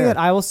 That's Something fair. that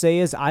I will say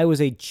is I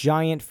was a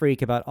giant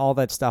freak about all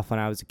that stuff when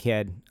I was a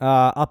kid,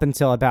 up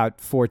until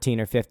about 14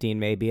 or 15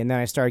 maybe, and then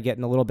I started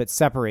getting a little bit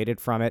separated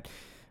from it.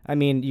 I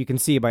mean, you can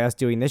see by us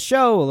doing this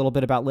show a little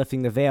bit about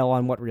lifting the veil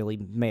on what really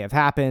may have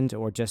happened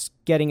or just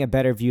getting a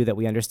better view that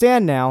we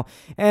understand now.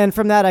 And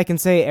from that, I can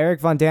say,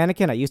 Eric Von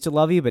Daniken, I used to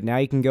love you, but now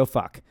you can go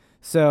fuck.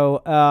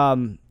 So, I'll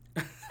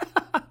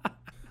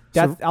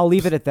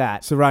leave it at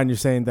that. So, Ryan, you're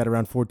saying that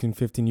around 14,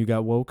 15, you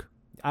got woke?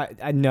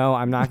 No,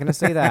 I'm not going to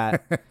say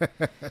that.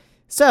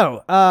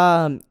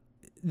 So,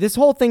 this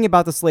whole thing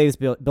about the slaves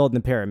building the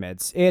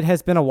pyramids, it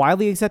has been a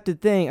widely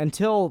accepted thing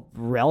until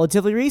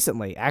relatively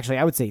recently. Actually,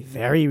 I would say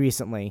very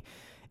recently.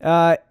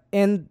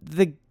 And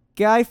the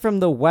guy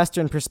from the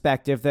Western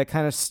perspective that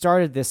kind of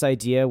started this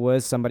idea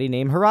was somebody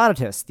named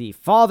Herodotus, the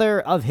father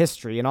of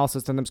history, and also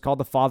sometimes called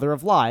the father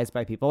of lies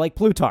by people like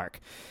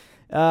Plutarch.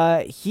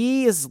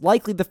 He is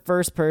likely the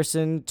first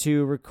person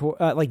to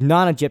record,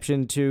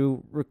 non-Egyptian,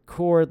 to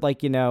record,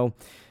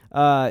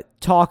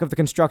 talk of the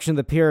construction of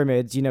the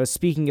pyramids,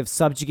 speaking of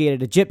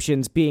subjugated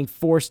Egyptians being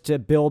forced to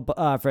build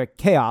for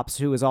Cheops,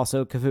 who is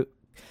also Khufu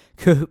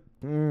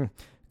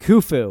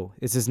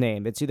is his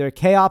name. It's either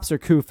Cheops or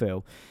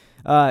Khufu.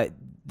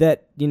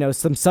 That,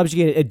 some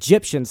subjugated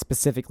Egyptians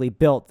specifically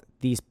built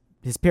his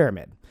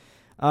pyramid.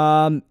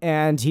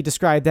 And he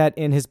described that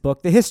in his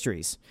book, The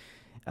Histories.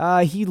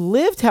 He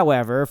lived,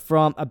 however,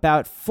 from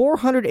about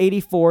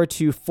 484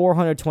 to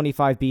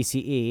 425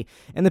 BCE,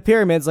 and the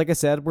pyramids, like I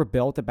said, were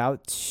built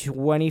about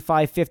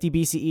 2550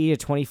 BCE to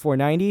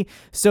 2490,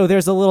 so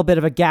there's a little bit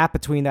of a gap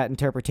between that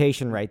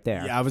interpretation right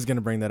there. Yeah, I was going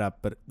to bring that up,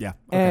 but yeah.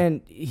 Okay.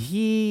 And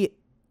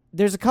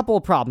there's a couple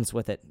of problems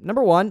with it.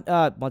 Number one,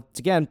 once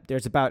again,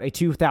 there's about a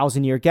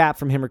 2,000-year gap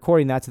from him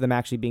recording that to them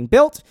actually being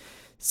built.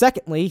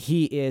 Secondly,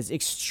 he is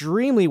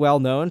extremely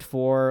well known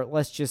for,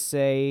 let's just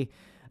say,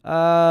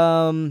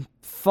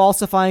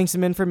 falsifying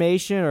some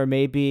information or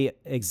maybe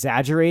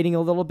exaggerating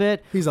a little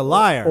bit. He's a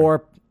liar.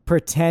 Or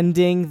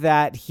pretending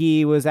that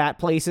he was at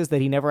places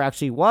that he never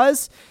actually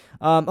was.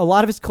 A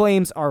lot of his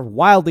claims are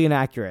wildly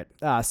inaccurate.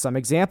 Some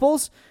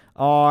examples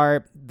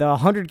are the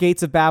 100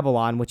 gates of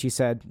Babylon, which he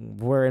said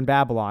were in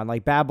Babylon,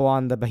 like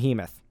Babylon the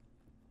Behemoth.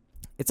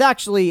 It's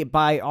actually,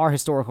 by our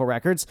historical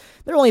records,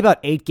 there are only about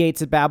 8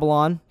 gates at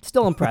Babylon.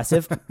 Still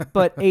impressive,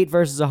 but 8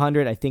 versus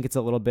 100, I think it's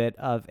a little bit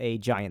of a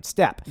giant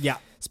step. Yeah.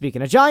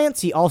 Speaking of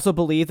giants, he also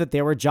believed that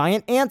there were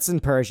giant ants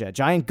in Persia,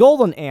 giant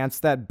golden ants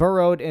that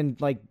burrowed and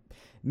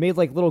made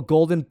little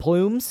golden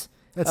plumes.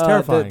 That's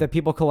terrifying. That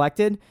people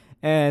collected,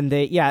 and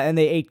they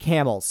ate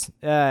camels.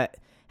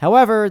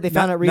 However, they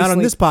found out recently. Not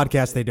on this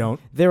podcast, they don't.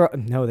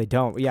 No, they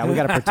don't. Yeah, we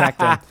got to protect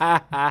them.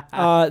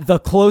 The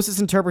closest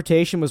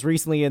interpretation was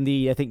recently in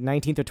the, I think,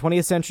 19th or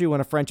 20th century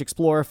when a French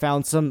explorer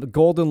found some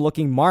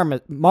golden-looking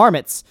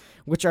marmots,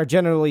 which are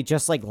generally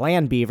just like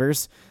land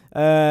beavers,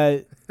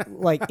 in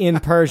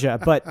Persia,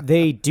 but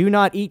they do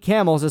not eat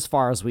camels as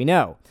far as we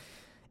know.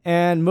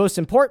 And most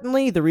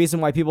importantly, the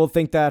reason why people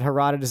think that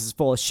Herodotus is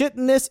full of shit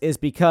in this is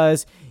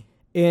because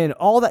in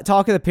all that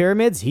talk of the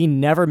pyramids, he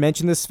never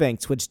mentioned the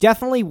Sphinx, which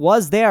definitely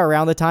was there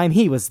around the time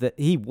he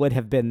would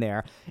have been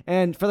there.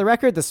 And for the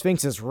record, the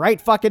Sphinx is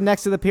right fucking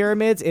next to the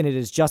pyramids, and it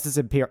is just as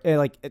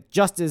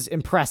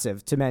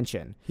impressive to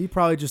mention. He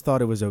probably just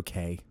thought it was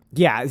okay.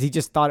 Yeah, he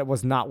just thought it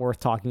was not worth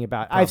talking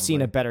about. Probably. I've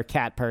seen a better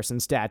cat person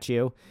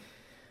statue.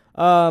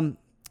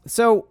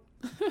 So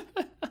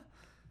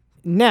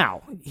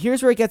now,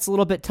 here's where it gets a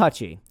little bit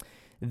touchy.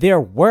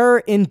 There were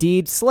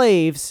indeed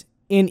slaves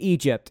in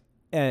Egypt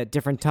at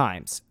different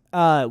times.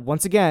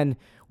 Once again,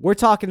 we're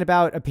talking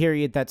about a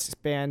period that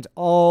spanned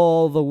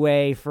all the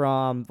way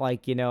from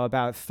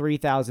about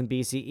 3000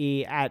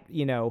 BCE at,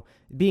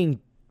 being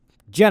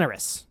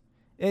generous.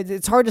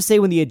 It's hard to say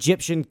when the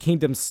Egyptian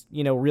kingdoms,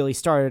 really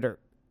started or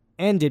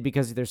ended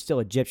because there's still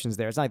Egyptians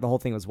there. It's not like the whole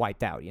thing was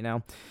wiped out,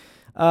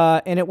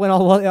 and it went all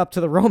the way up to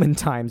the Roman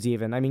times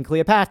even. I mean,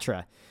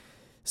 Cleopatra.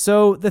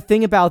 So the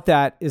thing about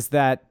that is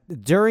that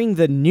during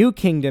the New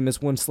Kingdom is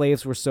when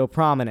slaves were so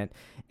prominent.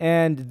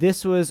 And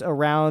this was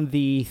around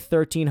the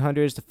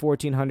 1300s to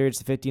 1400s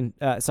to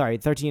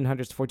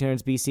 1300s to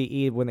 1400s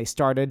BCE when they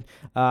started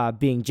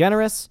being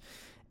generous.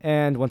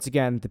 And once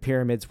again, the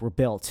pyramids were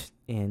built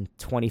in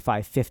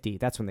 2550.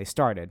 That's when they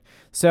started.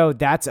 So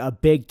that's a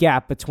big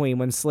gap between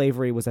when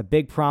slavery was a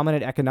big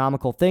prominent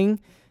economical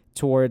thing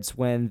towards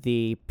when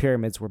the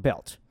pyramids were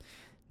built.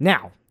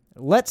 Now,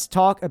 let's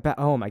talk about,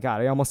 oh my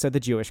God, I almost said the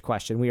Jewish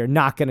question. We are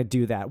not going to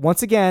do that.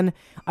 Once again,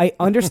 I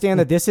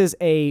understand that this is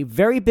a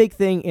very big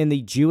thing in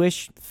the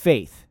Jewish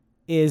faith,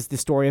 is the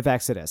story of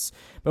Exodus.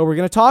 But we're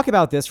going to talk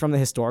about this from the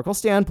historical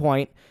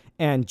standpoint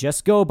and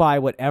just go by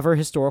whatever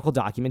historical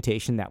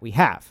documentation that we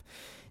have.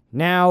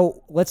 Now,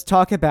 let's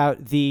talk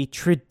about the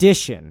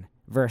tradition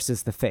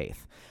versus the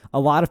faith. A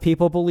lot of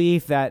people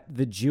believe that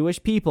the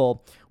Jewish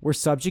people were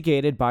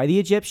subjugated by the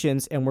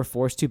Egyptians and were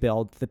forced to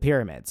build the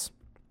pyramids.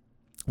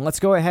 Let's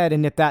go ahead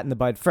and nip that in the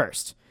bud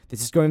first.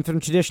 This is going from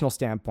a traditional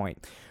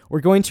standpoint. We're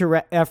going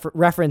to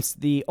reference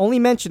the only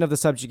mention of the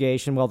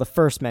subjugation, well, the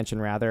first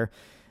mention rather,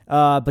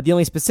 but the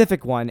only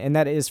specific one, and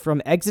that is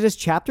from Exodus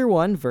chapter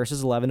 1,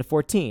 verses 11 to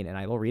 14, and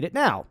I will read it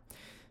now.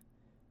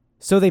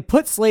 So they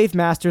put slave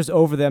masters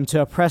over them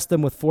to oppress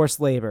them with forced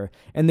labor,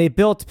 and they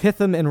built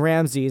Pithom and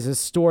Ramses as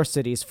store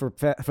cities for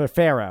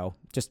Pharaoh,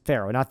 just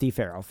Pharaoh, not the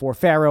Pharaoh, for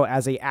Pharaoh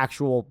as a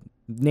actual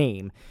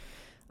name.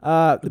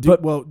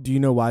 Do you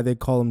know why they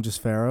call him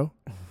just Pharaoh?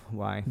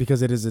 Why?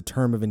 Because it is a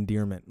term of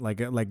endearment.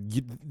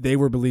 They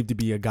were believed to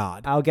be a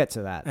god. I'll get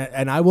to that.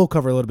 And I will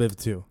cover a little bit of it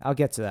too. I'll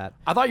get to that.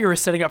 I thought you were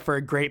setting up for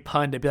a great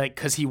pun to be like,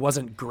 because he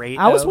wasn't great.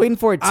 I was waiting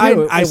for it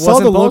too. I It saw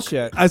wasn't the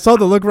bullshit. look. I saw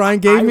the look Ryan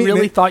gave I me.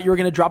 really thought you were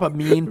going to drop a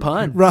mean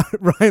pun.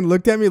 Ryan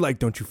looked at me like,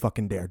 "Don't you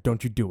fucking dare!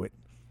 Don't you do it!"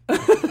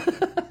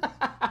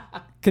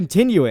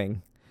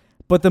 Continuing.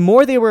 But the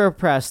more they were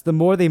oppressed, the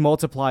more they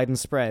multiplied and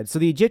spread. So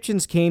the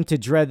Egyptians came to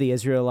dread the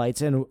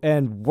Israelites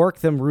and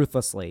worked them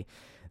ruthlessly.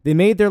 They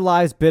made their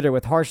lives bitter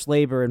with harsh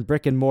labor and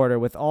brick and mortar,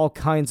 with all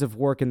kinds of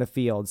work in the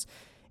fields.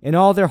 In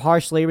all their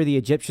harsh labor, the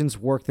Egyptians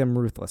worked them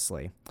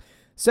ruthlessly.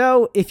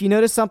 So, if you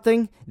notice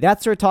something,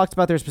 that's where it talks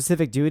about their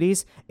specific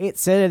duties. It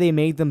said that they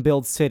made them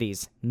build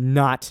cities,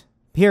 not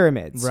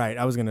pyramids. Right.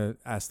 I was going to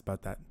ask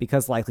about that.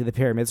 Because likely the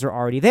pyramids are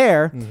already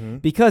there. Mm-hmm.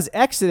 Because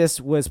Exodus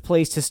was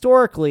placed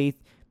historically,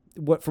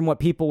 from what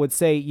people would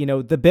say,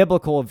 the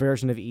biblical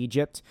version of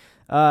Egypt,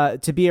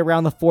 to be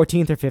around the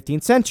 14th or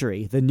 15th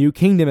century, the New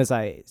Kingdom, as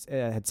I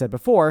had said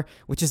before,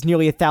 which is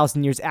nearly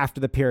 1,000 years after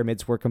the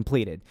pyramids were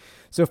completed.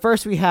 So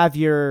first we have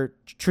your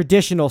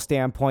traditional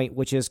standpoint,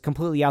 which is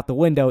completely out the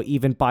window,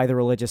 even by the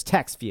religious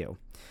text view.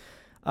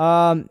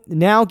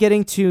 Now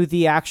getting to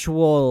the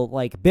actual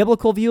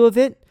biblical view of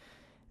it,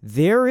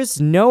 there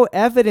is no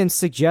evidence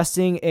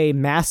suggesting a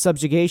mass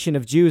subjugation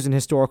of Jews in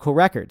historical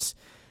records.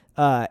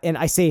 And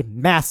I say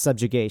mass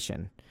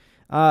subjugation.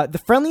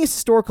 The friendliest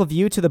historical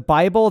view to the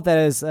Bible that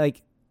is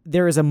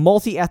there is a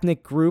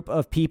multi-ethnic group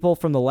of people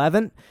from the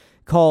Levant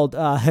called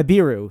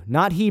Habiru,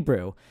 not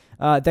Hebrew,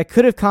 that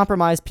could have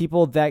compromised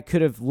people that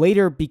could have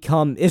later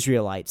become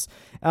Israelites.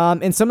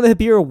 And some of the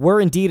Habiru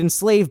were indeed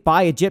enslaved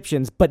by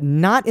Egyptians, but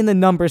not in the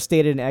numbers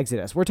stated in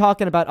Exodus. We're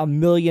talking about 1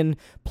 million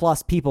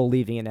plus people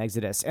leaving in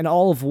Exodus, and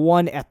all of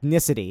one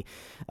ethnicity.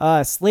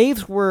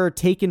 Slaves were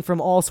taken from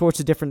all sorts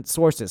of different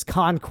sources,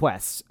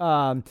 conquests,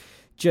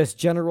 just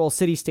general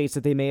city-states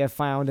that they may have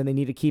found and they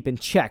need to keep in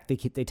check. They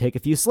take a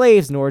few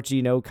slaves in order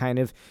to, kind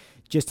of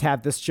just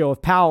have this show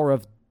of power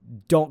of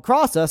don't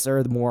cross us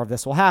or more of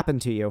this will happen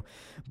to you.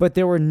 But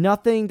there were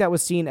nothing that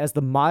was seen as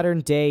the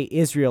modern-day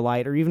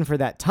Israelite, or even for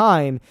that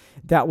time,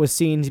 that was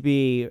seen to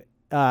be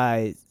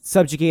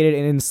subjugated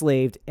and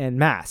enslaved en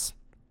masse.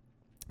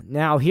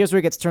 Now, here's where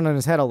it gets turned on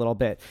its head a little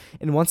bit.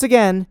 And once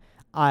again,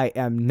 I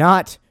am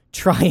not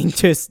trying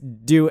to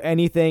do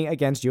anything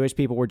against Jewish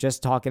people. We're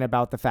just talking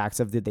about the facts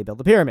of did they build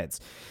the pyramids.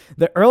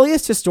 The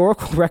earliest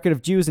historical record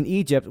of Jews in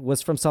Egypt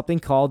was from something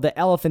called the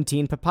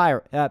Elephantine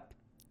Papyri.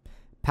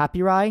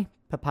 Papyri,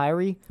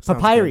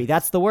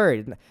 that's the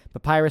word.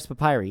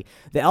 Papyri.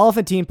 The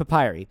Elephantine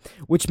Papyri,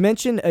 which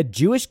mentioned a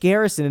Jewish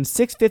garrison in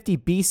 650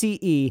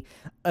 BCE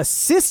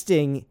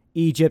assisting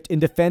Egypt in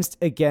defense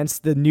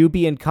against the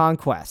Nubian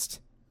conquest.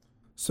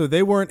 So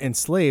they weren't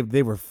enslaved,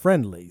 they were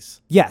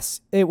friendlies.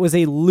 Yes, it was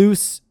a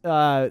loose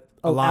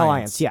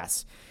alliance,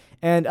 yes.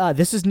 And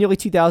this is nearly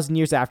 2,000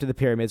 years after the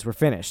pyramids were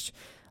finished.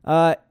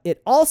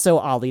 It also,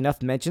 oddly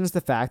enough, mentions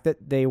the fact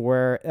that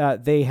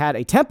they had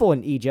a temple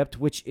in Egypt,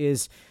 which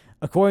is,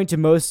 according to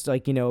most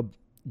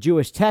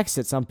Jewish texts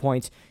at some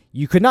point,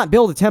 you could not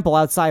build a temple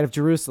outside of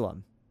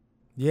Jerusalem.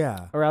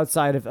 Yeah. Or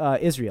outside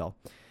of Israel.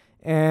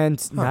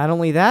 And not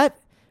only that,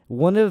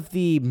 one of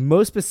the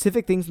most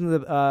specific things in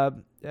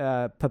the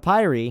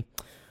papyri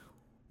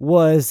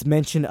was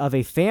mention of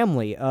a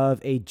family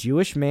of a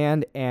Jewish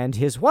man and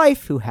his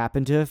wife who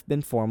happened to have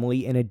been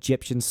formerly an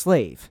Egyptian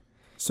slave.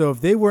 So if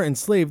they were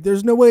enslaved,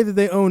 there's no way that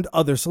they owned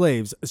other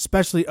slaves,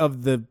 especially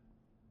of the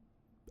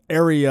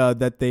area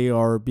that they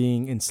are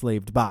being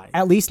enslaved by.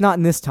 At least not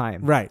in this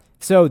time. Right.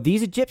 So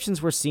these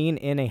Egyptians were seen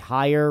in a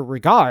higher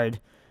regard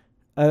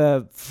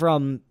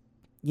from,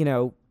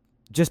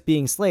 just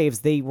being slaves.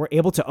 They were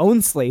able to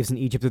own slaves in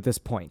Egypt at this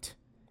point.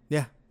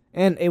 Yeah.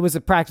 And it was a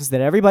practice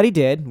that everybody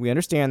did. We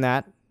understand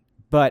that.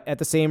 But at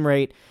the same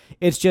rate,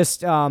 It's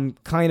just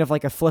kind of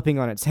like a flipping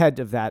on its head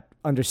of that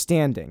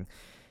understanding.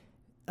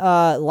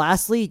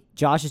 Lastly,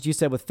 Josh, as you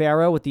said with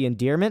Pharaoh, with the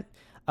endearment,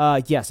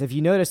 yes, if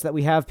you notice that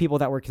we have people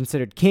that were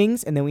considered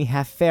kings, and then we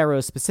have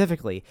pharaohs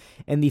specifically.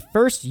 And the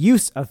first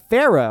use of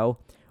pharaoh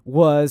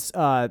was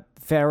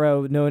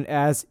pharaoh known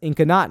as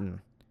Akhenaten,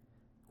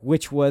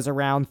 which was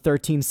around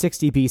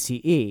 1360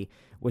 BCE,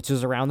 which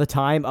was around the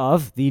time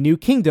of the New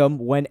Kingdom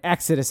when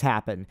Exodus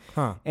happened.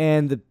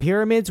 And the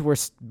pyramids were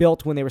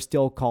built when they were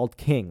still called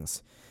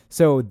kings.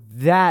 So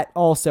that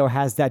also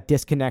has that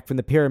disconnect from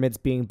the pyramids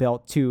being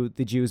built to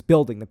the Jews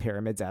building the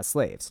pyramids as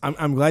slaves.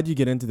 I'm glad you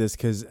get into this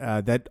because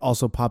that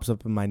also pops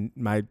up in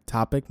my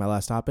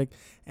last topic.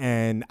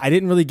 And I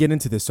didn't really get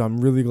into this, so I'm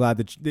really glad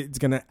that it's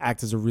going to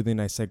act as a really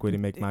nice segue to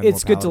make mine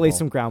It's more good to lay palatable.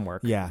 some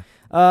groundwork. Yeah.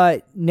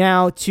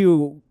 Now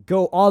to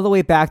go all the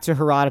way back to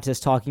Herodotus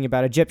talking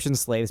about Egyptian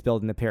slaves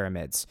building the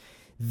pyramids.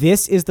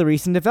 This is the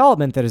recent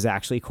development that is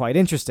actually quite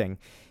interesting.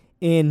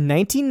 In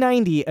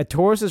 1990, a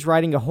tourist is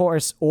riding a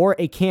horse or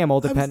a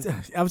camel. I was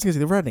going to say,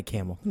 they're riding a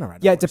camel. They're not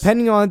riding a Yeah, horse.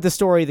 depending on the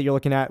story that you're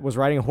looking at, was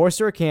riding a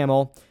horse or a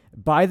camel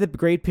by the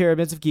Great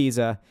Pyramids of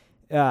Giza.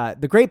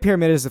 The Great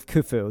Pyramid is of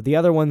Khufu. The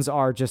other ones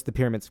are just the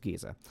Pyramids of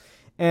Giza.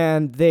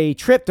 And they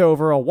tripped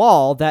over a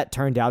wall that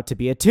turned out to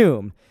be a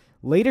tomb.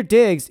 Later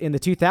digs in the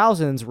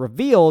 2000s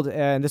revealed,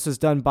 and this was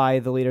done by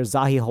the leader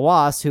Zahi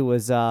Hawass, who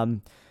was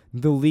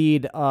the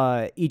lead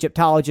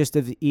Egyptologist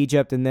of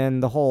Egypt, and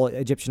then the whole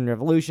Egyptian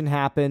revolution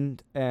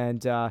happened,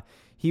 and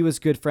he was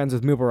good friends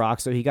with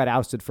Mubarak, so he got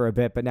ousted for a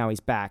bit, but now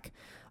he's back.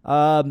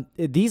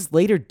 These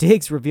later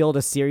digs revealed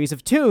a series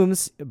of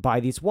tombs by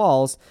these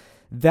walls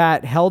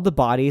that held the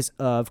bodies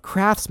of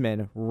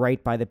craftsmen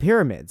right by the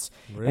pyramids.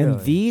 Really?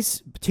 And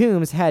these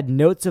tombs had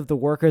notes of the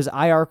workers'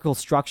 hierarchical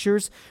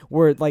structures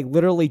were like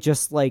literally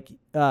just like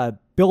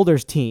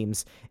builders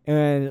teams,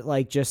 and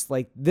like just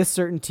like this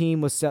certain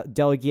team was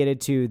delegated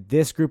to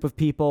this group of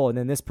people, and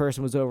then this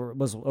person was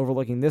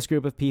overlooking this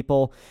group of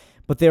people,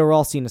 but they were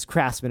all seen as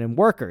craftsmen and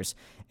workers.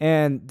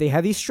 And they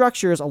had these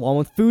structures along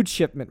with food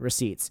shipment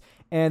receipts.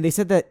 And they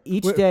said that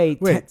each day...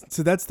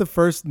 So that's the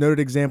first noted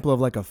example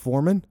of like a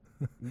foreman?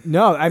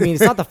 No, I mean,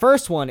 it's not the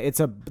first one.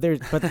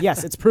 But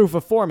yes, it's proof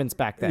of foreman's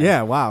back then.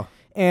 Yeah, wow.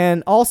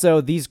 And also,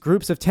 these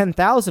groups of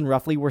 10,000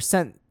 roughly were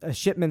sent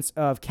shipments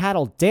of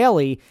cattle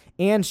daily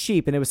and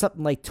sheep. And it was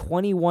something like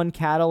 21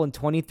 cattle and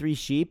 23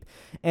 sheep.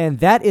 And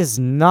that is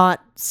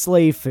not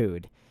slave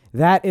food.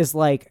 That is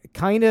like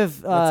kind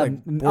of That's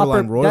like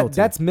borderline royalty.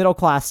 That's middle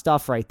class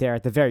stuff right there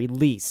at the very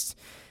least.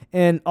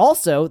 And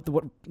also,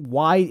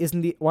 why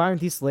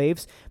aren't these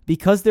slaves?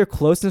 Because their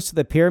closeness to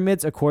the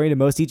pyramids, according to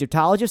most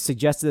Egyptologists,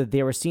 suggested that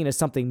they were seen as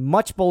something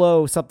much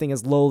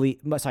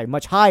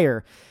much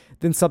higher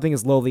than something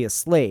as lowly as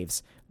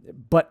slaves,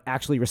 but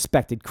actually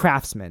respected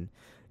craftsmen.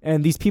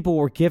 And these people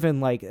were given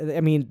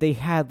they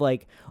had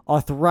like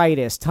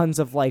arthritis, tons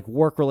of like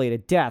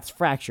work-related deaths,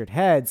 fractured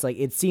heads. Like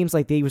it seems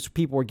like these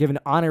people were given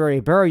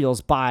honorary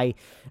burials by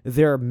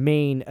their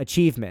main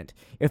achievement.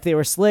 If they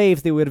were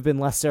slaves, they would have been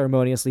less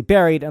ceremoniously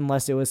buried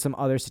unless it was some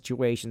other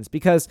situations.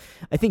 Because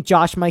I think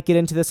Josh might get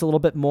into this a little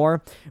bit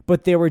more,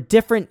 but there were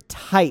different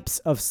types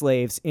of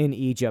slaves in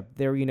Egypt.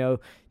 There were,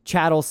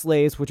 chattel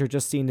slaves, which are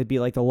just seen to be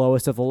like the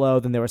lowest of the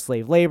low. Then there were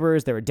slave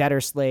laborers, there were debtor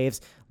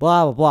slaves,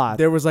 blah, blah, blah.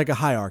 There was like a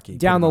hierarchy.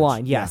 Down the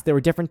line, yes. There were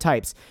different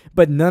types,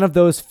 but none of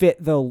those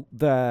fit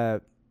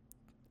the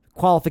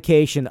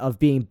qualification of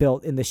being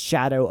built in the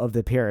shadow of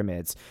the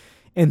pyramids.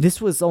 And this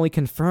was only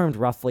confirmed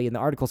roughly, and the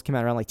articles came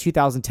out around like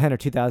 2010 or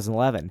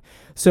 2011.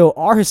 So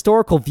our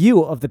historical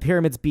view of the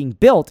pyramids being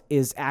built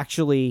is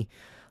actually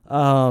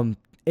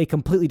a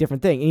completely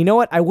different thing. And you know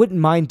what? I wouldn't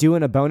mind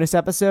doing a bonus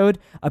episode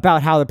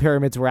about how the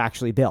pyramids were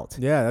actually built.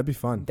 Yeah, that'd be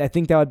fun. I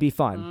think that would be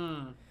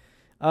fun.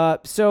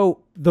 So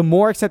the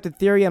more accepted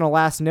theory on a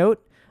last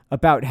note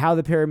about how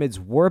the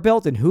pyramids were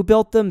built and who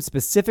built them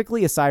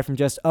specifically, aside from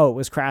just, it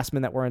was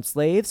craftsmen that weren't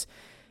slaves,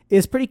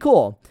 is pretty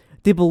cool.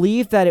 They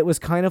believe that it was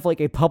kind of like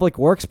a public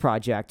works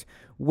project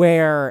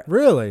where...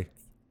 Really?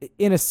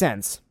 In a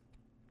sense,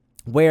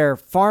 where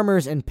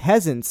farmers and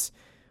peasants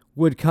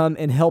would come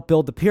and help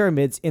build the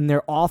pyramids in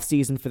their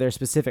off-season for their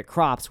specific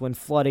crops when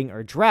flooding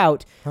or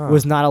drought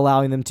was not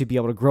allowing them to be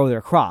able to grow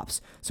their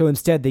crops. So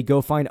instead, they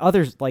go find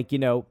other,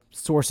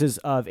 sources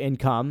of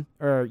income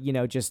or,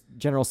 just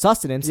general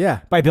sustenance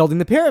by building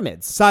the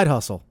pyramids. Side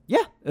hustle.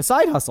 Yeah, a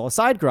side hustle, a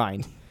side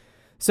grind.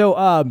 So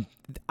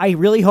I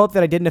really hope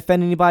that I didn't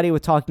offend anybody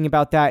with talking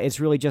about that. It's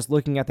really just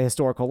looking at the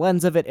historical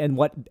lens of it and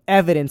what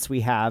evidence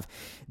we have.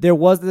 There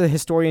was the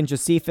historian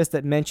Josephus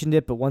that mentioned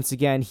it, but once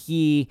again,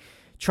 he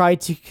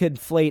tried to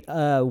conflate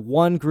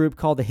one group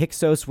called the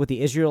Hyksos with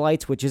the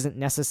Israelites, which isn't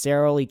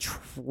necessarily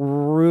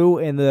true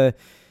in the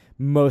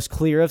most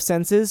clear of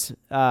senses.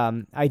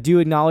 I do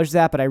acknowledge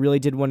that, but I really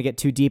didn't want to get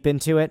too deep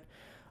into it.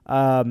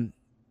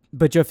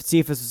 But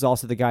Josephus is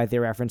also the guy they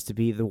referenced to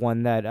be the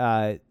one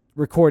that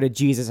recorded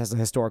Jesus as a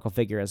historical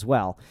figure as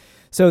well.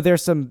 So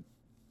there's some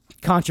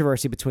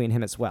controversy between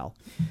him as well.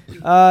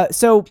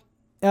 So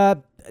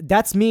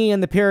that's me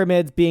and the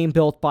pyramids being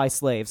built by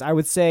slaves. I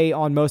would say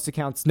on most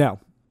accounts, no.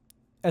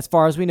 as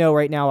far as we know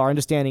right now, our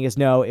understanding is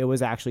no, it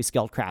was actually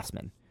skilled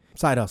craftsmen.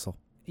 Side hustle.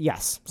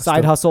 Yes,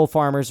 side hustle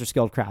farmers or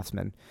skilled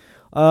craftsmen.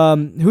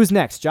 Who's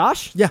next,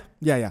 Josh?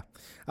 Yeah.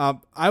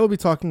 I will be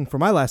talking for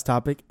my last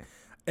topic,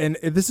 and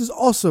this is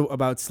also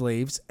about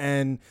slaves.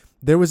 And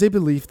there was a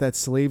belief that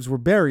slaves were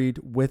buried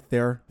with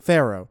their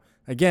pharaoh.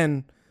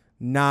 Again,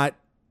 not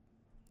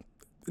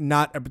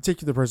a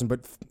particular person,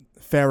 but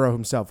Pharaoh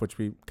himself, which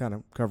we kind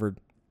of covered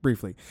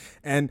briefly.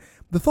 And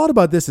the thought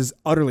about this is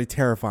utterly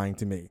terrifying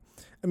to me.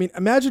 I mean,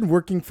 imagine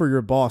working for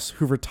your boss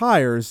who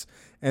retires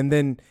and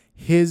then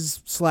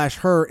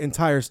his/her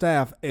entire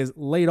staff is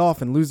laid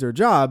off and lose their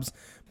jobs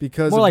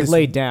because More of like this.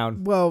 laid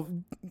down. Well,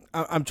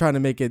 I'm trying to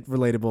make it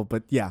relatable,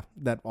 but yeah,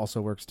 that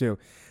also works too.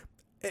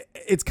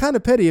 It's kind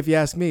of petty if you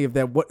ask me.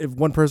 If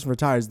one person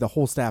retires, the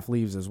whole staff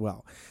leaves as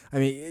well. I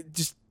mean,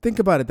 just think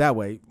about it that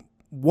way.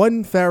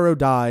 One pharaoh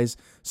dies,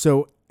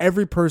 so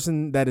every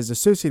person that is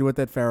associated with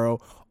that pharaoh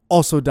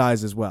also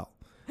dies as well.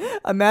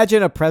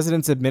 Imagine a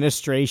president's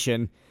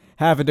administration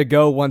having to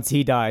go once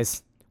he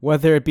dies,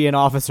 whether it be in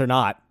office or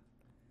not.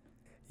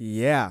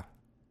 Yeah.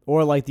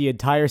 Or like the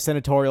entire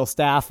senatorial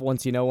staff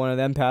once one of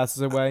them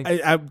passes away.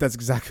 That's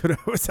exactly what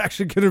I was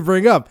actually going to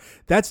bring up.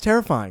 That's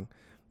terrifying.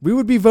 We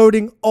would be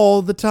voting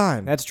all the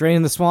time. That's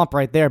draining the swamp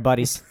right there,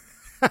 buddies.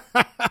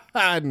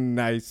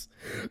 Nice.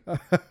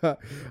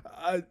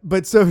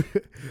 But so,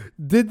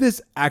 did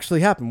this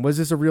actually happen? Was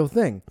this a real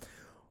thing?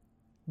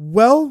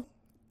 Well,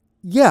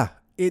 yeah,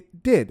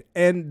 it did.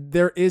 And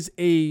there is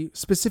a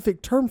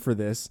specific term for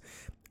this.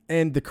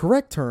 And the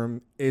correct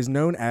term is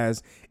known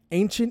as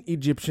ancient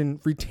Egyptian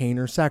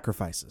retainer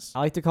sacrifices. I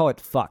like to call it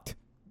fucked.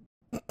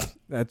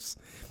 That's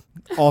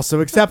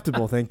also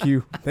acceptable. Thank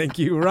you. Thank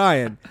you,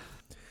 Ryan.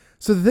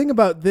 So the thing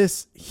about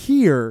this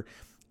here,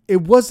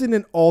 it wasn't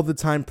an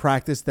all-the-time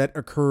practice that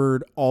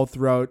occurred all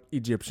throughout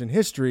Egyptian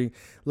history,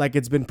 like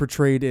it's been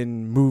portrayed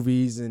in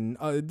movies and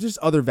just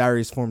other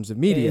various forms of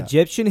media.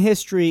 Egyptian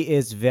history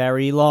is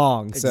very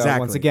long. So Exactly.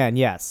 once again,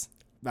 yes.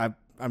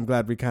 I'm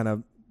glad we kind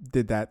of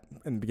did that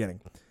in the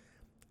beginning.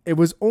 It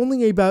was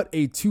only about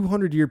a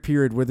 200-year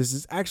period where this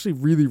is actually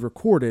really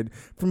recorded,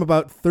 from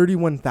about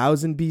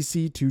 31,000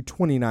 BC to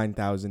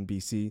 29,000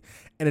 BC,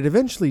 and it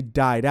eventually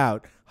died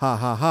out. Ha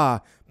ha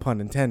ha,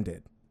 pun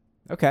intended.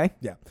 Okay.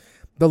 Yeah.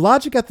 The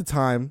logic at the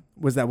time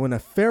was that when a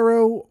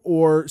pharaoh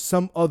or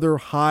some other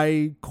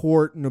high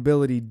court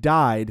nobility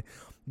died,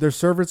 their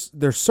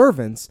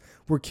servants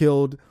were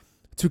killed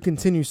to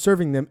continue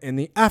serving them in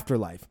the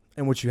afterlife.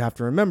 And what you have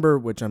to remember,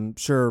 which I'm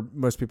sure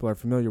most people are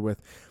familiar with,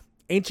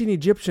 ancient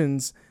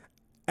Egyptians,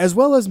 as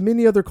well as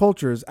many other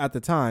cultures at the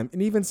time,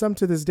 and even some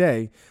to this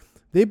day,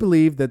 they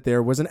believed that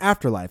there was an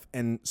afterlife.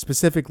 And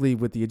specifically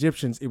with the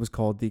Egyptians, it was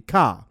called the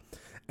Ka.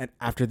 And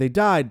after they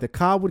died, the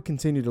Ka would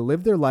continue to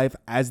live their life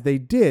as they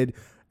did,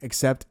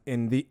 except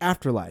in the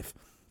afterlife.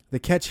 The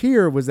catch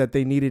here was that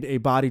they needed a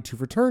body to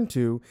return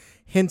to,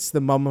 hence the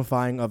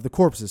mummifying of the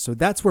corpses. So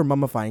that's where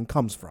mummifying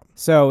comes from.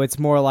 So it's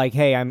more like,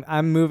 hey,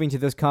 I'm moving to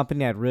this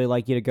company. I'd really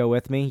like you to go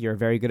with me. You're a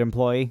very good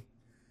employee.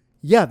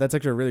 Yeah, that's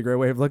actually a really great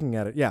way of looking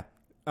at it. Yeah.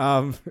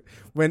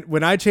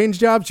 When I change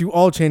jobs, you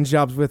all change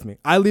jobs with me.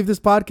 I leave this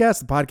podcast,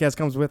 the podcast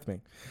comes with me.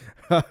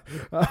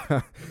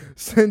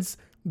 Since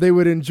they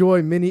would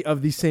enjoy many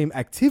of the same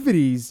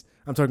activities,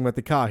 I'm talking about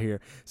the Ka here,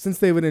 since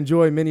they would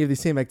enjoy many of the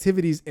same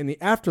activities in the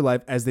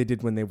afterlife as they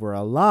did when they were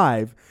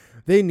alive,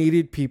 they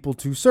needed people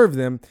to serve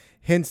them,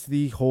 hence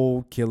the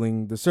whole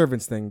killing the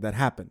servants thing that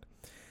happened.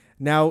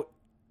 Now,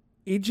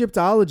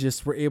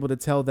 Egyptologists were able to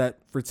tell that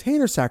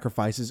retainer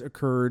sacrifices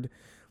occurred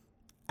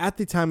at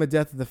the time of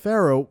death of the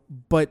pharaoh,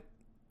 but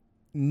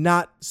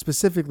not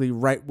specifically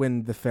right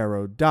when the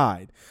pharaoh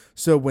died.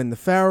 So when the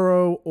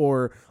pharaoh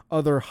or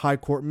other high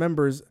court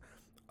members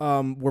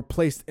were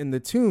placed in the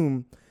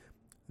tomb,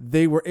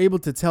 they were able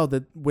to tell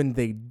that when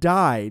they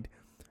died,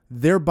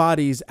 their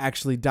bodies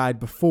actually died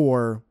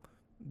before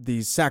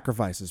these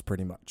sacrifices,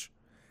 pretty much.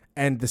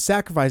 And the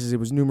sacrifices, it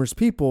was numerous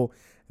people,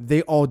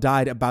 they all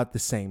died about the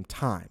same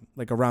time,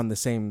 like around the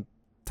same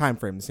time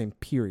frame, the same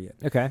period.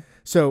 Okay.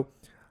 So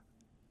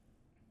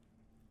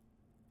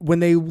when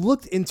they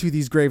looked into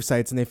these grave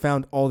sites and they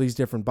found all these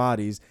different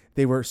bodies,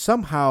 they were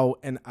somehow,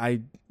 and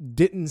I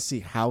didn't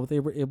see how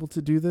they were able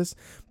to do this,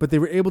 but they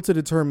were able to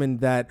determine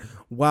that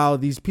while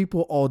these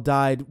people all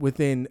died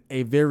within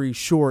a very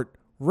short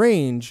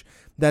range,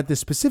 that the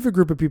specific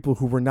group of people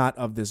who were not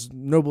of this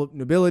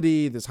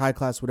nobility, this high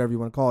class, whatever you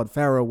want to call it,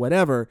 pharaoh,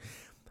 whatever,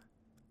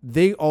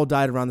 they all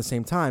died around the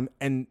same time.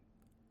 And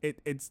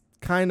it's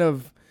kind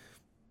of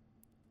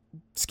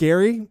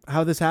scary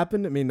how this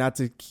happened. I mean, not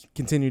to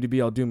continue to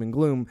be all doom and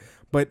gloom,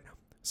 but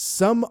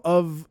some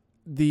of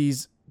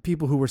these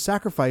people who were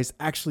sacrificed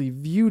actually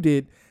viewed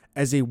it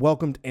as a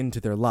welcomed end to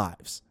their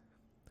lives.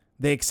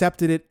 They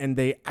accepted it and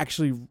they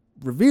actually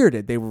revered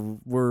it. They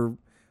were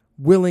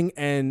willing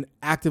and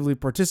actively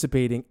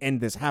participating in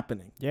this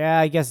happening. Yeah,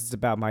 I guess it's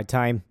about my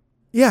time.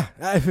 Yeah,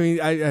 I mean,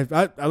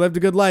 I lived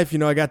a good life.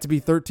 I got to be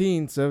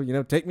 13, so,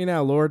 take me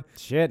now, Lord.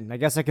 Shit, I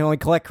guess I can only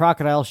collect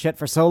crocodile shit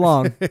for so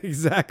long.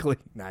 Exactly.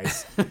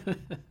 Nice.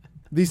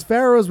 These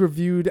pharaohs were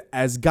viewed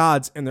as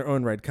gods in their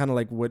own right, kind of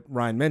like what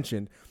Ryan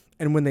mentioned.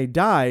 And when they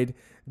died,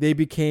 they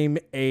became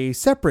a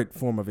separate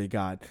form of a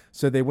god.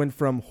 So they went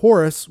from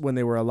Horus when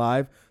they were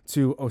alive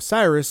to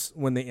Osiris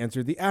when they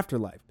entered the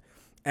afterlife.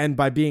 And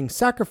by being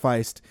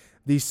sacrificed,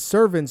 these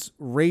servants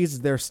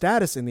raised their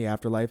status in the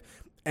afterlife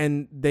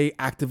and they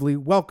actively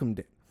welcomed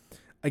it.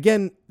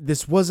 Again,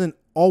 this wasn't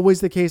always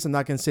the case. I'm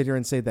not going to sit here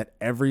and say that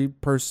every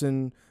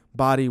person,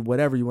 body,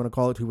 whatever you want to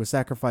call it, who was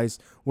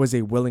sacrificed was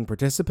a willing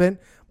participant,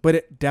 but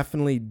it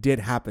definitely did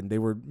happen. They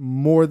were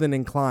more than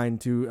inclined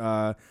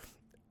to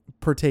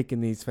partake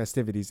in these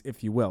festivities,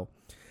 if you will.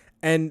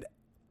 And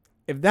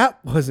if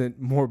that wasn't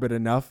morbid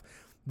enough,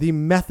 the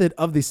method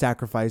of the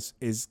sacrifice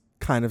is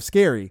kind of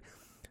scary.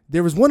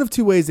 There was one of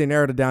two ways they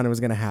narrowed it down it was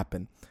going to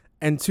happen,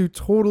 and two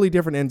totally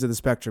different ends of the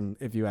spectrum,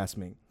 if you ask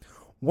me.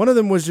 One of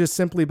them was just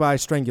simply by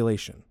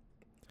strangulation.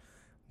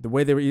 The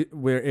way they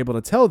were able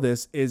to tell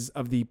this is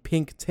of the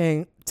pink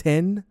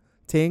tongue,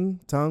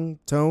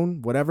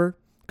 whatever,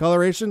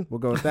 coloration, we'll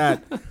go with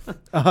that,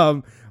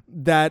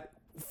 that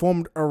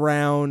formed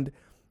around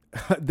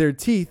their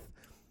teeth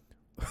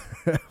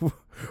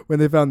when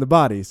they found the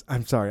bodies.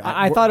 I'm sorry.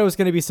 I thought it was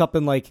going to be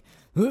something like,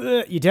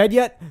 you dead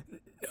yet?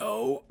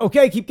 No.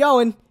 Okay, keep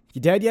going.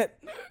 You dead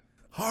yet?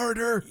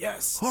 Harder.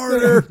 Yes.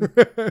 Harder.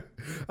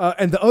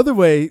 And the other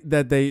way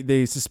that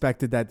they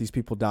suspected that these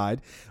people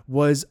died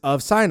was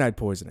of cyanide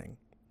poisoning,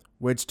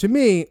 which to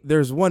me,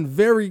 there's one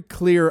very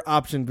clear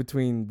option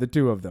between the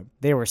two of them.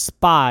 They were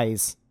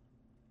spies.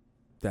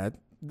 I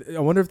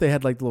wonder if they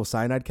had like little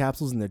cyanide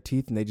capsules in their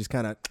teeth and they just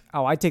kind of...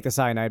 Oh, I'd take the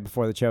cyanide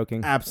before the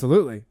choking.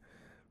 Absolutely.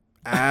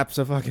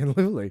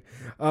 Absolutely.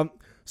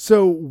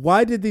 So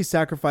why did these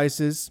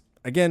sacrifices,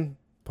 again,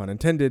 pun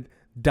intended,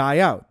 die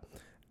out?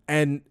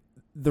 And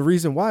the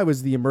reason why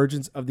was the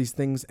emergence of these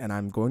things, and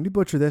I'm going to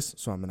butcher this,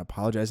 so I'm going to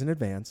apologize in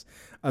advance,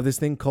 of this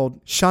thing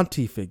called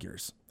Shanti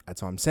figures. That's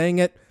how I'm saying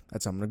it.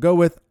 That's how I'm going to go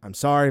with. I'm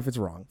sorry if it's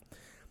wrong.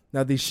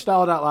 Now, these...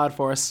 Spell it out loud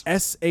for us.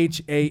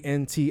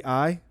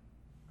 Shanti.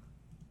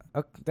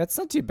 Okay, that's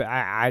not too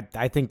bad.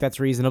 I think that's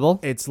reasonable.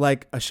 It's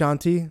like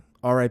Ashanti,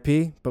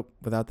 R.I.P., but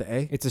without the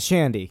A. It's a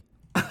shandy.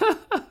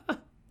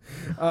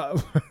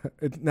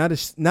 It's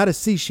not a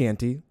sea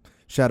shanty.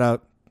 Shout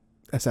out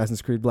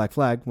Assassin's Creed Black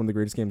Flag, one of the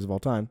greatest games of all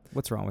time.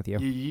 What's wrong with you?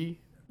 Yee.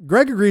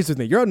 Greg agrees with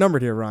me. You're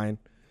outnumbered here, Ryan.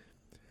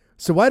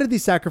 So why did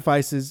these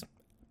sacrifices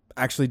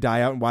actually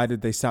die out, and why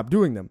did they stop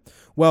doing them?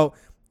 Well,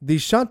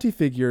 these Shanti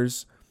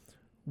figures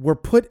were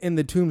put in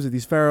the tombs of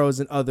these pharaohs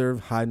and other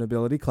high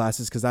nobility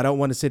classes, because I don't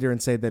want to sit here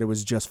and say that it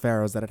was just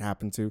pharaohs that it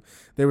happened to.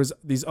 There was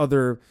these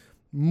other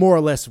more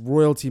or less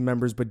royalty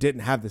members, but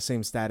didn't have the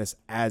same status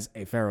as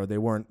a pharaoh. They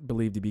weren't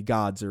believed to be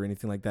gods or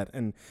anything like that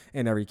in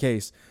every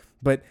case.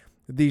 But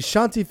these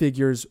Shanti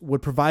figures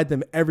would provide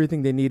them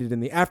everything they needed in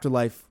the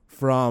afterlife,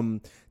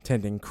 from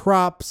tending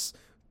crops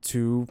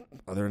to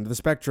other end of the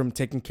spectrum,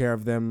 taking care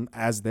of them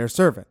as their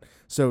servant.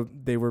 So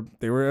they were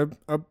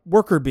a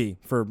worker bee,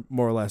 for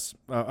more or less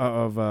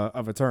of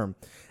a term.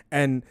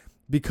 And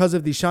because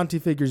of these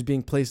Shanti figures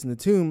being placed in the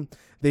tomb,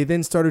 they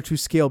then started to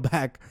scale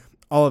back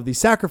all of these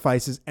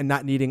sacrifices and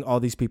not needing all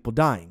these people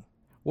dying.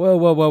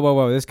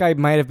 Whoa. This guy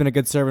might have been a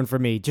good servant for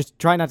me. Just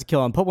try not to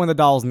kill him. Put one of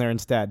the dolls in there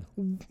instead.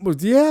 Well,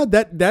 yeah,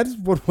 that's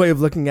one way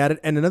of looking at it.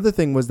 And another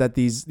thing was that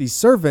these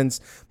servants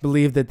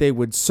believed that they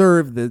would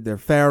serve their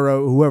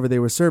pharaoh, whoever they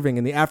were serving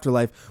in the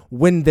afterlife,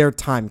 when their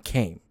time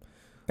came.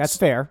 That's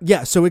fair.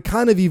 Yeah, so it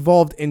kind of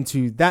evolved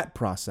into that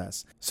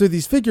process. So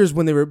these figures,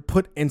 when they were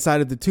put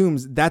inside of the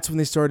tombs, that's when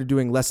they started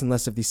doing less and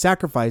less of these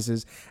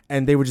sacrifices,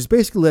 and they were just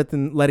basically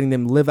letting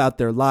them live out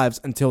their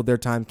lives until their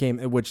time came,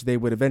 at which they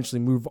would eventually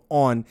move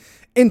on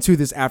into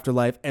this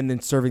afterlife and then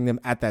serving them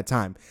at that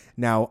time.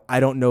 Now, I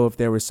don't know if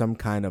there was some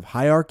kind of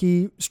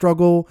hierarchy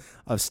struggle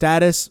of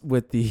status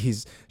with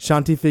these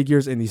Shanti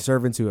figures and these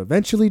servants who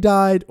eventually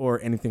died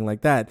or anything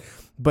like that,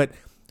 but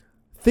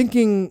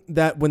thinking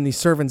that when these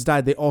servants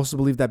died, they also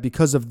believed that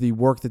because of the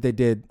work that they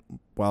did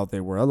while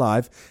they were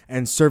alive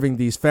and serving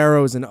these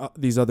pharaohs and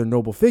these other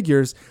noble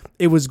figures,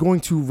 it was going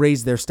to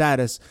raise their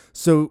status.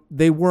 So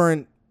they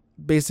weren't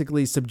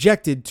basically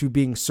subjected to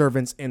being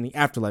servants in the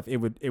afterlife. It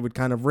would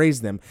kind of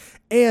raise them.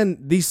 And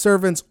these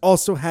servants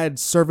also had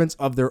servants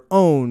of their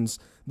own,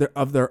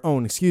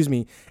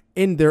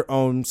 in their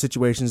own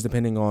situations,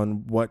 depending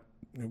on what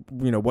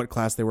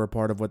class they were a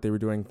part of, what they were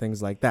doing,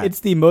 things like that. It's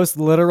the most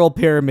literal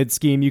pyramid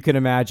scheme you can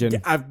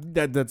imagine.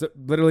 That's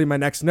literally my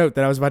next note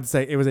that I was about to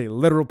say. It was a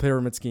literal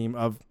pyramid scheme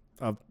of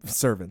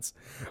servants.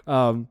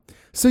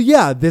 So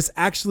yeah, this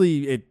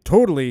actually, it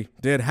totally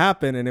did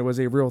happen, and it was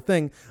a real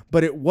thing,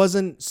 but it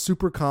wasn't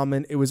super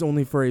common. It was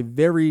only for a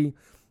very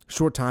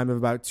short time of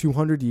about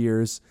 200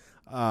 years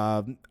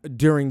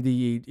during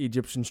the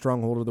Egyptian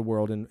stronghold of the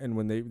world and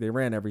when they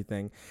ran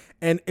everything.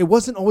 And it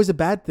wasn't always a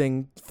bad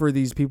thing for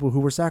these people who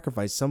were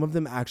sacrificed. Some of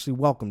them actually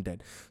welcomed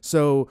it.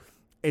 So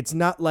it's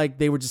not like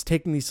they were just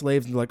taking these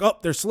slaves and like, oh,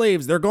 they're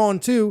slaves, they're gone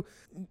too.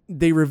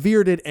 They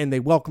revered it and they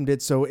welcomed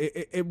it, so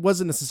it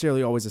wasn't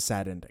necessarily always a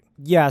sad ending.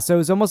 Yeah, so it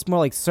was almost more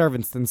like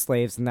servants than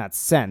slaves in that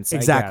sense.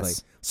 Exactly. I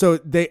guess. So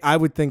I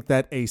would think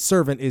that a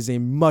servant is a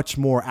much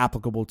more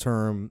applicable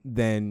term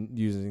than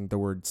using the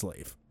word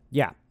slave.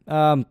 Yeah.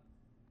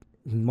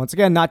 Once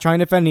again, not trying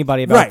to offend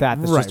anybody about that.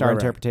 That's just our right.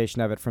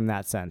 interpretation of it from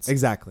that sense.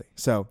 Exactly.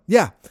 So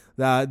yeah,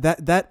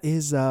 that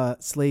is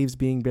slaves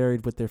being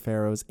buried with their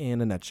pharaohs in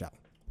a nutshell.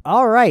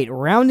 All right,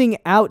 rounding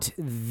out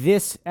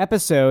this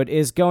episode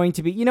is going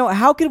to be,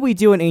 how could we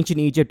do an Ancient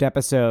Egypt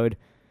episode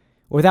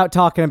without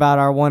talking about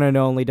our one and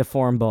only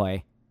deformed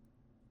boy?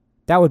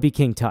 That would be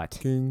King Tut.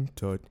 King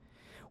Tut.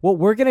 Well,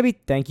 we're going to be,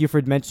 thank you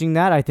for mentioning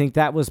that. I think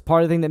that was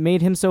part of the thing that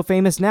made him so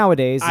famous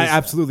nowadays. I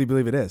absolutely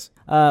believe it is.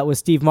 Was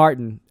Steve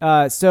Martin.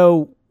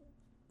 So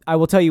I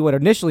will tell you what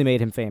initially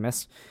made him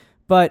famous,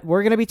 but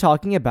we're going to be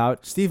talking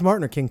about Steve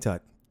Martin or King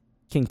Tut?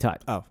 King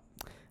Tut. Oh.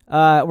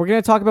 We're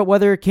going to talk about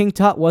whether King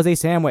Tut was a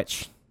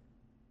sandwich.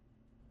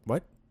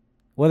 What?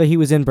 Whether he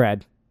was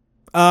inbred.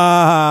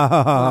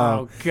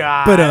 Oh,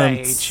 God, I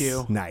hate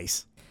you.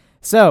 Nice.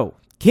 So,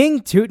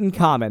 King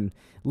Tutankhamun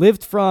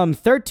lived from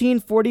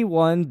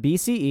 1341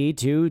 BCE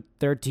to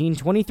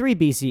 1323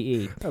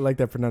 BCE. I like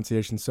that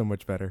pronunciation so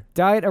much better.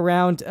 Died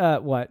around,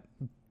 what?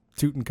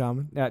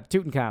 Tutankhamun?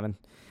 Tutankhamun.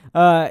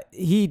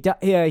 He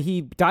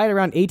died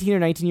around 18 or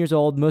 19 years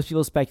old. Most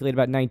people speculate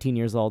about 19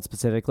 years old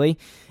specifically.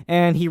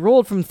 And he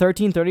ruled from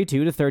 1332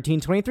 to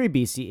 1323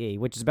 BCE,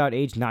 which is about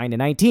age 9 to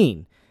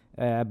 19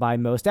 by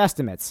most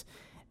estimates.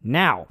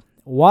 Now,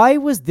 why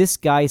was this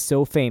guy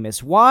so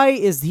famous? Why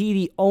is he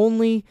the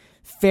only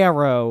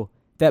pharaoh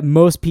that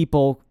most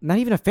people, not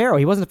even a pharaoh,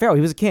 he wasn't a pharaoh,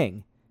 he was a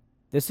king.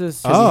 This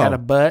is... Because he had a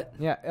butt.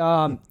 Yeah.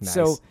 Nice.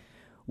 So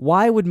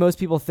why would most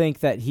people think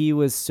that he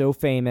was so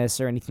famous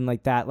or anything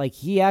like that? Like,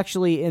 he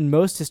actually, in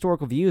most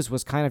historical views,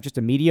 was kind of just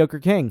a mediocre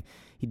king.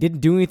 He didn't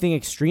do anything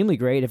extremely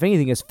great. If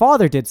anything, his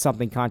father did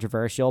something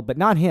controversial, but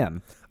not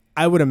him.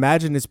 I would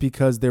imagine it's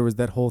because there was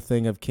that whole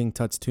thing of King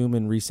Tut's tomb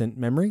in recent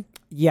memory.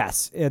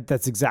 Yes,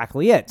 that's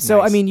exactly it. So,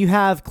 Nice. I mean, you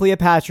have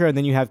Cleopatra and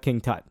then you have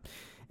King Tut.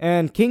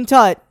 And King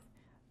Tut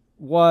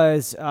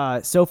was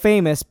so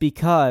famous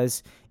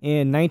because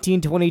in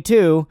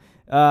 1922,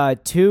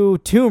 two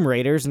tomb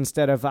raiders,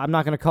 instead of, I'm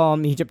not going to call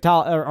them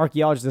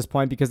archaeologists at this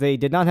point because they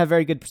did not have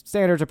very good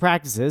standards or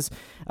practices.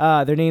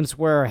 Their names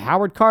were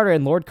Howard Carter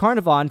and Lord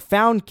Carnarvon,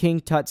 found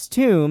King Tut's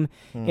tomb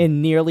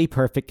in nearly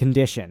perfect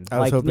condition. I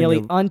was Like hoping nearly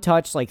it-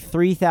 untouched, like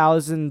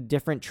 3,000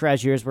 different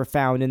treasures were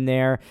found in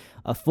there,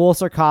 a full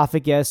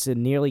sarcophagus, a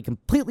nearly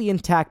completely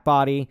intact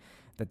body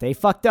that they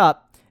fucked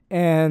up.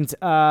 And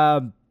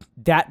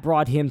that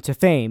brought him to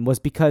fame, was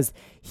because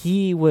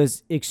he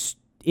was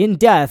in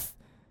death.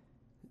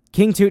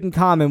 King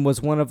Tutankhamun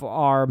was one of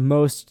our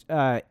most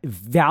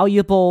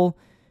valuable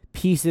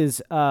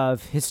pieces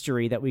of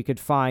history that we could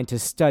find to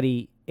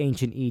study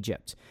ancient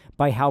Egypt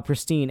by how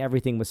pristine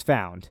everything was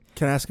found.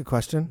 Can I ask a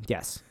question?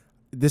 Yes.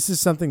 This is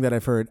something that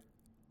I've heard.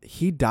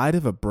 He died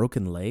of a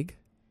broken leg?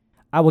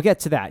 I will get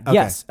to that. Okay.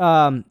 Yes.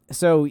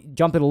 So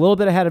jumping a little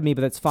bit ahead of me,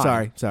 but that's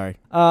fine. Sorry.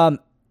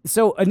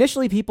 So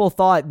initially people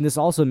thought, and this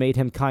also made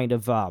him kind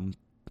of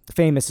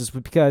famous, is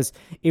because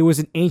it was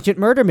an ancient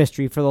murder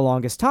mystery for the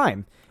longest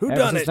time. Who ever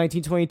done since it?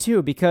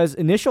 1922, because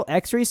initial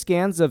x-ray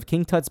scans of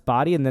King Tut's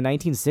body in the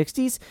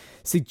 1960s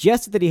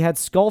suggested that he had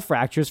skull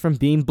fractures from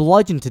being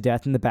bludgeoned to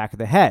death in the back of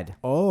the head.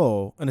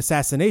 Oh, an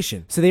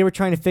assassination. So they were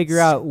trying to figure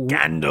out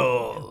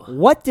Scandal.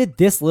 what did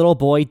this little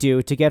boy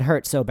do to get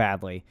hurt so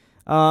badly.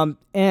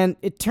 And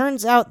it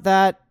turns out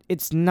that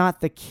it's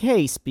not the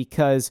case,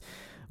 because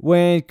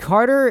when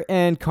Carter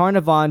and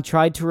Carnarvon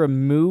tried to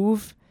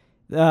remove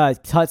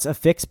Tut's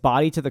affixed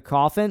body to the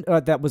coffin,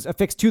 that was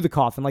affixed to the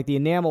coffin, like the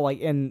enamel, like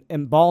in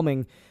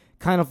embalming,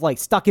 kind of like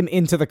stuck him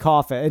into the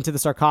coffin, into the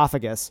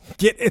sarcophagus.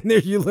 Get in there,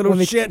 you little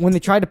shit. When they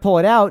tried to pull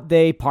it out,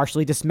 they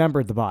partially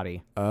dismembered the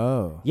body.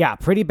 Oh. Yeah,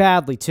 pretty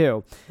badly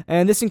too.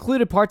 And this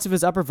included parts of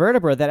his upper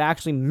vertebra that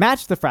actually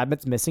matched the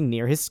fragments missing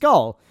near his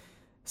skull.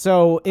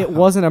 So it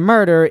wasn't a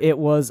murder, it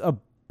was a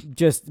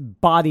just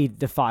body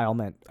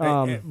defilement.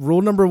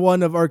 Rule number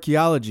 1 of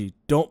archaeology: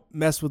 don't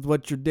mess with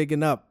what you're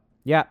digging up.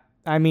 Yeah.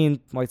 I mean,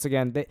 once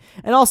again,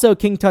 and also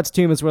King Tut's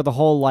tomb is where the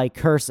whole like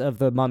curse of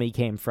the mummy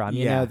came from.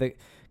 You know, the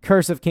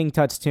curse of King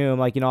Tut's tomb,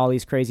 like, all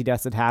these crazy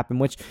deaths that happen,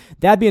 which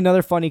that'd be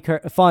another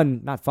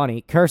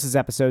curses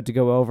episode to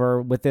go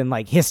over within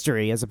like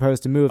history as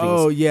opposed to movies.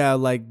 Oh yeah,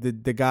 like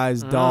the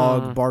guy's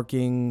dog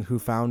barking who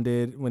found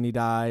it when he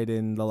died,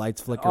 and the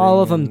lights flickering.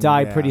 All of them and-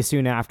 died yeah. pretty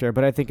soon after,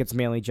 but I think it's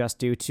mainly just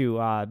due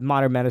to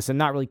modern medicine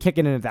not really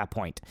kicking in at that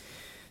point.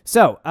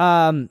 So,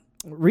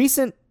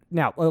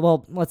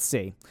 let's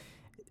see.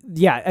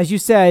 Yeah, as you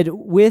said,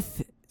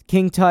 with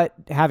King Tut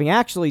having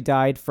actually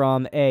died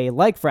from a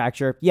leg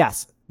fracture,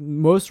 yes,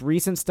 most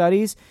recent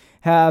studies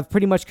have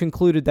pretty much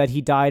concluded that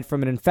he died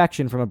from an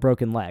infection from a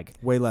broken leg.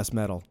 Way less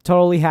metal.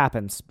 Totally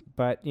happens,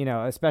 but,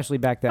 especially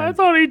back then. I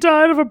thought he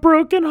died of a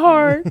broken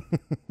heart.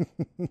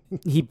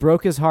 He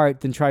broke his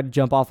heart, then tried to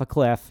jump off a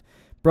cliff,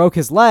 broke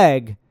his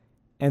leg,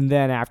 and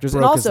then afterwards.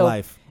 Broke And his also,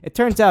 life. it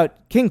turns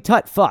out King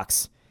Tut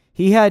fucks.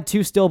 He had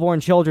 2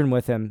 stillborn children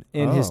with him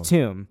in his Oh.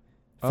 tomb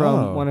from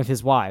Oh. one of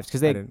his wives, because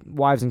they I had didn't-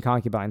 wives and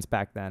concubines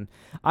back then.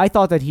 I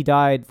thought that he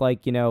died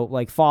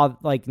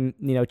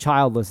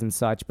childless and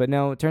such, but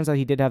no, it turns out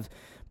he did have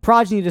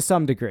progeny to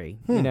some degree.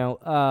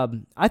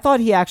 I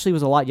thought he actually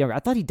was a lot younger. I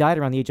thought he died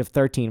around the age of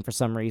 13 for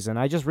some reason.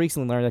 I just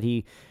recently learned that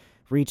he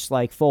reached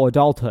like full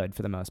adulthood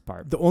for the most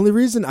part. The only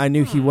reason I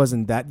knew he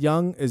wasn't that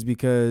young is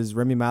because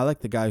Remy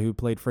Malek, the guy who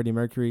played Freddie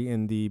Mercury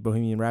in the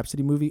Bohemian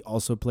Rhapsody movie,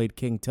 also played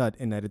King Tut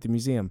in Night at the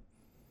Museum.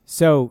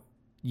 So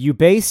you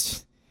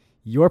based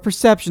your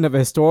perception of a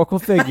historical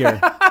figure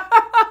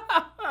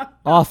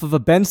off of a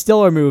Ben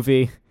Stiller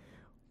movie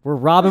where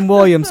Robin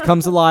Williams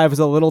comes alive as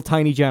a little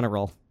tiny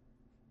general.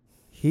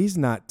 He's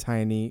not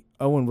tiny.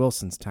 Owen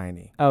Wilson's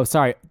tiny. Oh,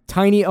 sorry.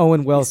 Tiny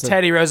Owen It's Wilson.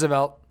 Teddy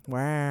Roosevelt.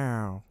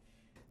 Wow.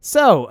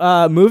 So,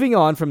 moving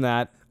on from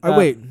that.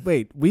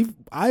 Wait.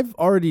 I've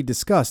already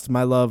discussed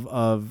my love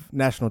of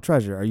National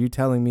Treasure. Are you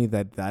telling me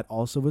that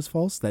also was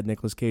false? That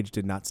Nicolas Cage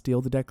did not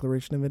steal the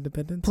Declaration of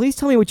Independence? Please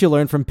tell me what you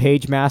learned from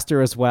Page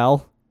Master as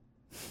well.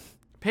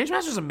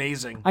 Pagemaster's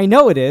amazing. I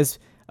know it is.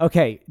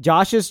 Okay,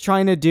 Josh is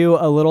trying to do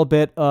a little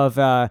bit of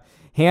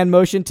hand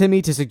motion to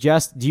me to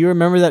suggest, do you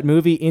remember that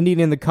movie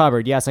Indian in the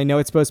Cupboard? Yes, I know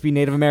it's supposed to be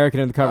Native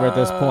American in the cupboard at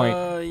this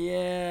point.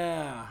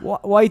 Yeah.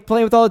 Why are you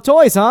playing with all the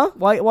toys, huh?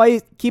 Why are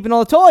you keeping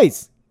all the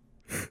toys?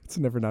 It's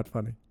never not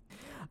funny.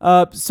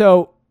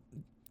 So,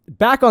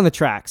 back on the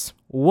tracks.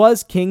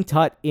 Was King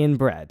Tut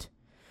inbred?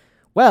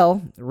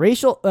 Well,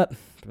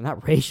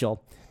 not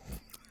racial.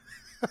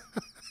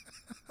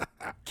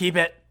 Keep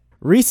it.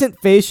 Recent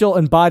facial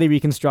and body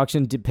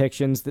reconstruction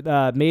depictions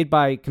that, made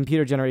by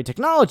computer-generated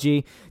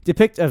technology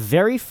depict a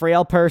very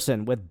frail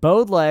person with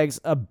bowed legs,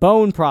 a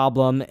bone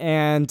problem,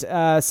 and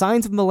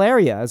signs of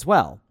malaria as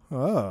well.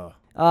 Oh.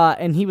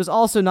 And he was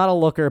also not a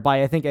looker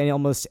by, I think,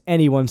 almost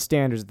anyone's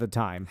standards at the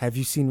time. Have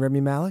you seen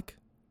Remy Malek?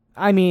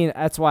 I mean,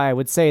 that's why I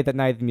would say that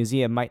Night at the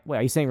Museum might... Wait,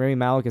 are you saying Rami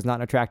Malek is not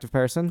an attractive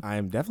person? I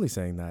am definitely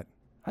saying that.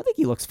 I think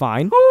he looks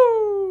fine.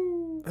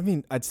 I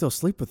mean, I'd still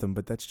sleep with him,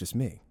 but that's just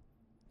me.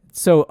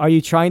 So, are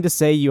you trying to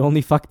say you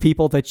only fuck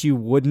people that you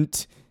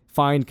wouldn't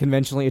find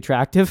conventionally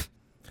attractive?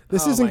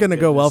 This Oh isn't my going to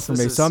go well goodness. for This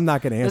me, is- so I'm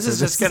not going to This answer is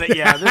this. just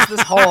gonna,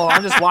 this whole.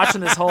 I'm just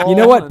watching this whole. You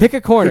know what? Pick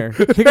a corner.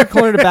 Pick a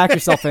corner to back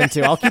yourself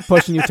into. I'll keep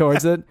pushing you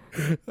towards it.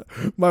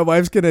 My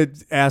wife's going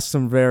to ask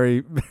some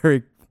very,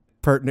 very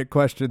pertinent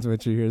questions when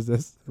she hears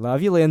this.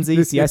 Love you,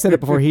 Lindsay. See, I said it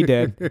before he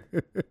did.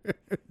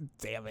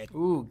 Damn it.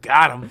 Ooh,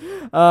 got him.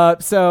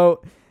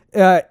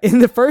 In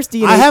the first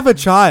DNA... I have a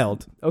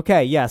child.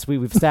 Okay, yes,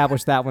 we've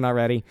established that one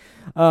already.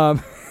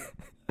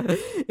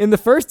 In the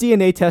first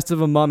DNA test of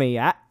a mummy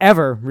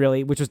ever,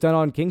 really, which was done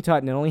on King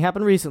Tut, and it only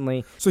happened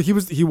recently. So he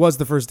was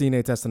the first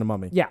DNA test on a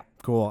mummy. Yeah.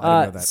 Cool.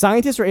 I didn't know that.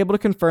 Scientists were able to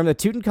confirm that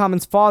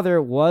Tutankhamun's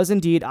father was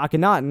indeed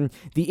Akhenaten,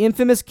 the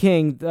infamous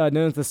king known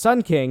as the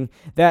Sun King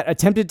that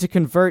attempted to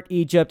convert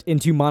Egypt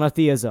into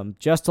monotheism,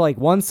 just like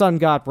one sun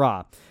god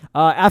Ra.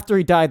 After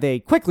he died, they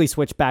quickly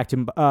switched back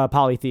to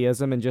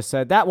polytheism and just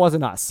said, that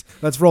wasn't us.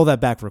 Let's roll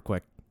that back real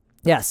quick.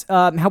 Yes.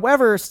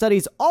 However,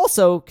 studies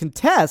also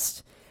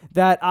contest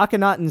that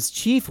Akhenaten's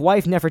chief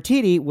wife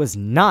Nefertiti was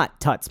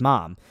not Tut's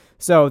mom.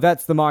 So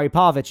that's the Mari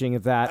Povich-ing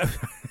of that.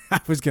 I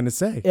was going to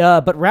say.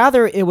 But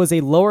rather, it was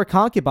a lower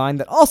concubine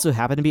that also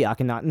happened to be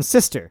Akhenaten's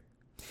sister.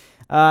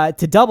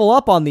 To double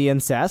up on the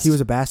incest... He was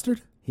a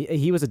bastard?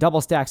 He was a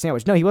double stack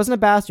sandwich. No, he wasn't a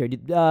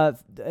bastard.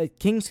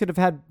 Kings could have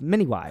had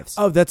many wives.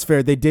 Oh, that's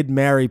fair. They did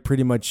marry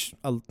pretty much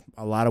a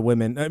lot of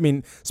women. I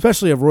mean,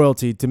 especially of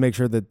royalty, to make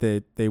sure that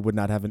they would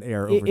not have an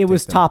heir. It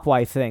was top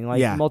wife thing,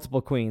 like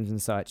multiple queens and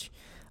such.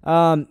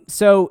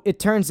 So it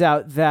turns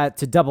out that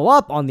to double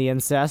up on the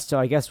incest, so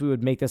I guess we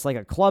would make this like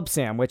a club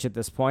sandwich at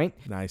this point.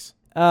 Nice.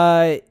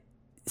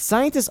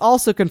 Scientists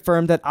also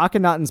confirmed that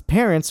Akhenaten's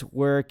parents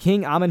were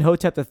King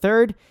Amenhotep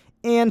III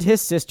and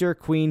his sister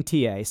Queen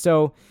Tiye.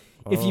 So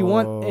if you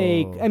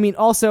want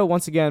also,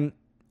 once again,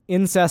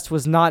 incest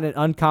was not an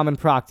uncommon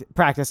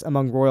practice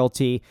among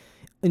royalty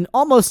in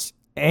almost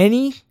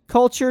any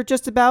culture,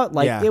 just about.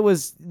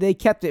 They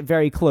kept it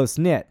very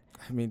close-knit.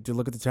 I mean, to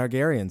look at the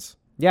Targaryens.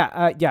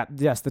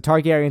 Yes, the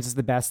Targaryens is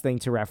the best thing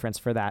to reference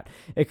for that.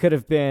 It could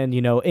have been,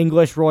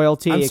 English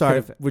royalty. I'm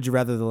sorry, would you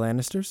rather the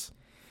Lannisters?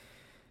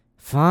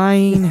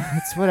 Fine,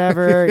 it's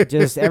whatever.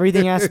 Just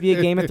everything has to be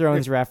a Game of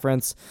Thrones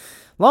reference.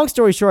 Long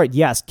story short,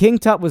 yes, King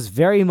Tut was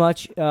very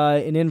much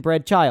an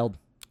inbred child.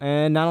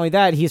 And not only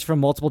that, he's from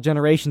multiple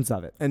generations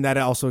of it. And that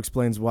also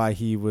explains why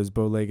he was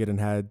bow-legged and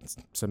had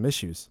some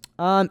issues.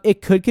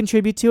 It could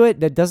contribute to it.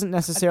 That doesn't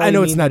necessarily I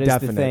know mean it's not that is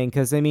definite. the thing.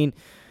 Because,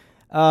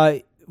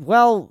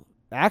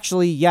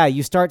 actually,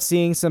 you start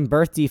seeing some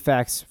birth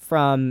defects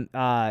from,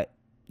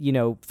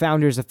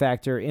 founder's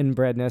effect or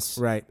inbredness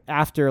Right.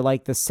 after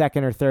like the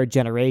second or third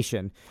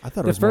generation. I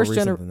thought it was more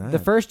recent than that. The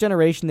first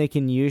generation, they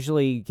can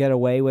usually get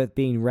away with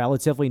being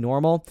relatively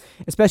normal,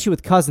 especially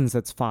with cousins.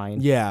 That's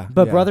fine. Yeah.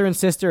 But yeah. brother and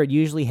sister, it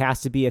usually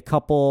has to be a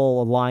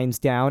couple of lines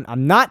down.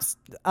 I'm not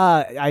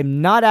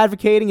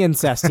advocating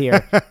incest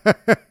here,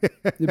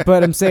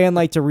 but I'm saying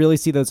like to really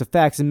see those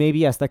effects, and maybe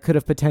yes, that could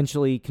have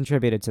potentially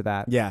contributed to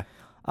that. Yeah.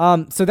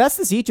 So that's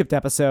this Egypt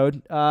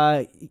episode.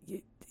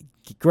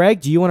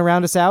 Greg, do you want to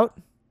round us out?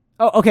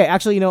 Oh, okay.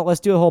 Actually, let's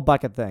do a whole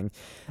bucket thing.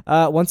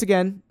 Once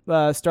again,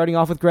 starting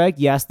off with Greg.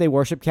 Yes, they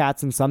worship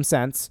cats in some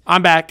sense.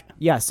 I'm back.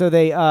 Yeah. So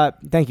they.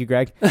 Thank you,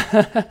 Greg.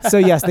 So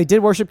yes, they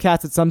did worship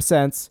cats in some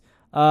sense.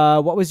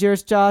 What was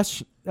yours,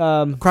 Josh?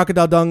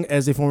 Crocodile dung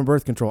as a form of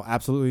birth control.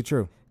 Absolutely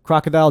true.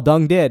 Crocodile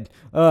dung did.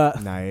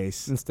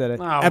 Nice. Instead of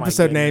Oh, my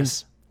Episode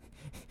goodness. names.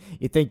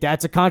 you think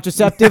that's a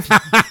contraceptive?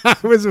 I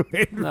was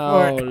waiting for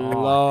Oh, it.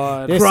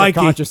 Lord. This is a Crikey.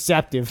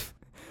 contraceptive.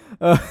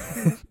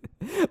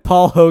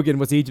 Paul Hogan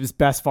was Egypt's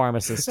best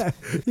pharmacist.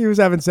 He was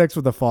having sex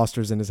with the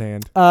Fosters in his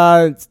hand.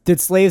 Did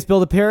slaves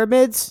build the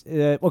pyramids?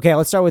 Okay,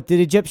 let's start with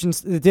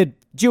did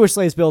Jewish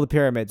slaves build the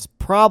pyramids?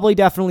 Probably,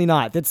 definitely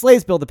not. Did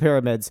slaves build the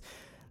pyramids?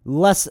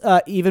 Less,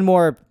 even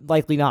more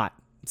likely not.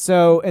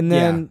 So, and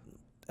then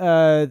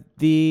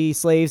the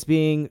slaves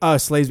being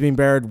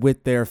Buried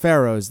with their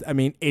pharaohs. I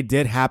mean, it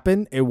did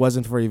happen. It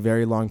wasn't for a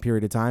very long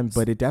period of time,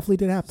 but it definitely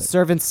did happen.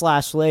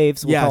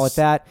 servants/slaves, we'll call Yes. it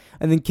that.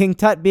 And then King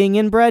Tut being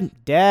inbred?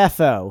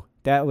 Defo.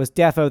 That was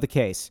defo the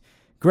case.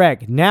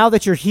 Greg, now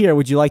that you're here,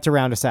 would you like to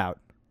round us out?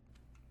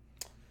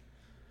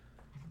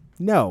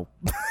 No.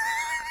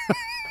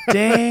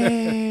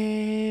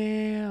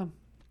 Damn.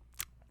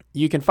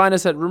 You can find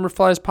us at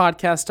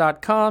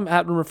rumorfliespodcast.com,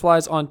 at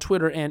rumorflies on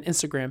Twitter and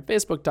Instagram,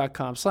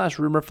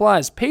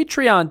 facebook.com/rumorflies,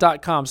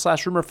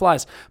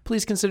 patreon.com/rumorflies.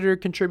 Please consider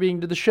contributing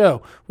to the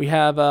show. We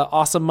have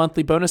awesome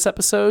monthly bonus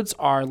episodes,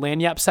 our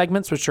Lanyap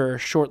segments, which are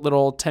short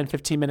little 10,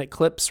 15-minute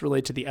clips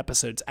related to the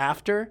episodes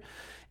after,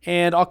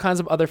 and all kinds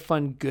of other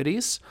fun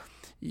goodies.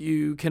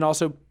 You can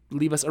also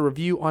leave us a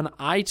review on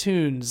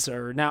iTunes,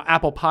 or now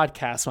Apple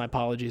Podcasts, my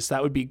apologies.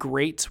 That would be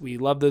great. We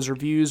love those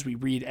reviews. We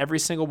read every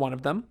single one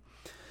of them.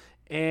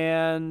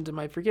 And am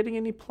I forgetting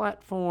any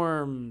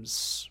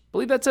platforms? I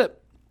believe that's it.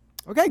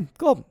 Okay,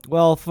 cool.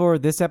 Well, for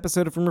this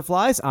episode of Rumor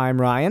Flies, I'm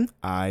Ryan.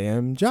 I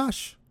am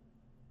Josh.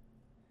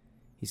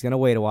 He's going to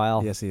wait a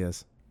while. Yes, he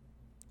is.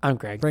 I'm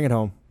Greg. Bring it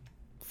home.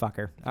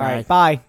 Fucker. Bye. All right, bye.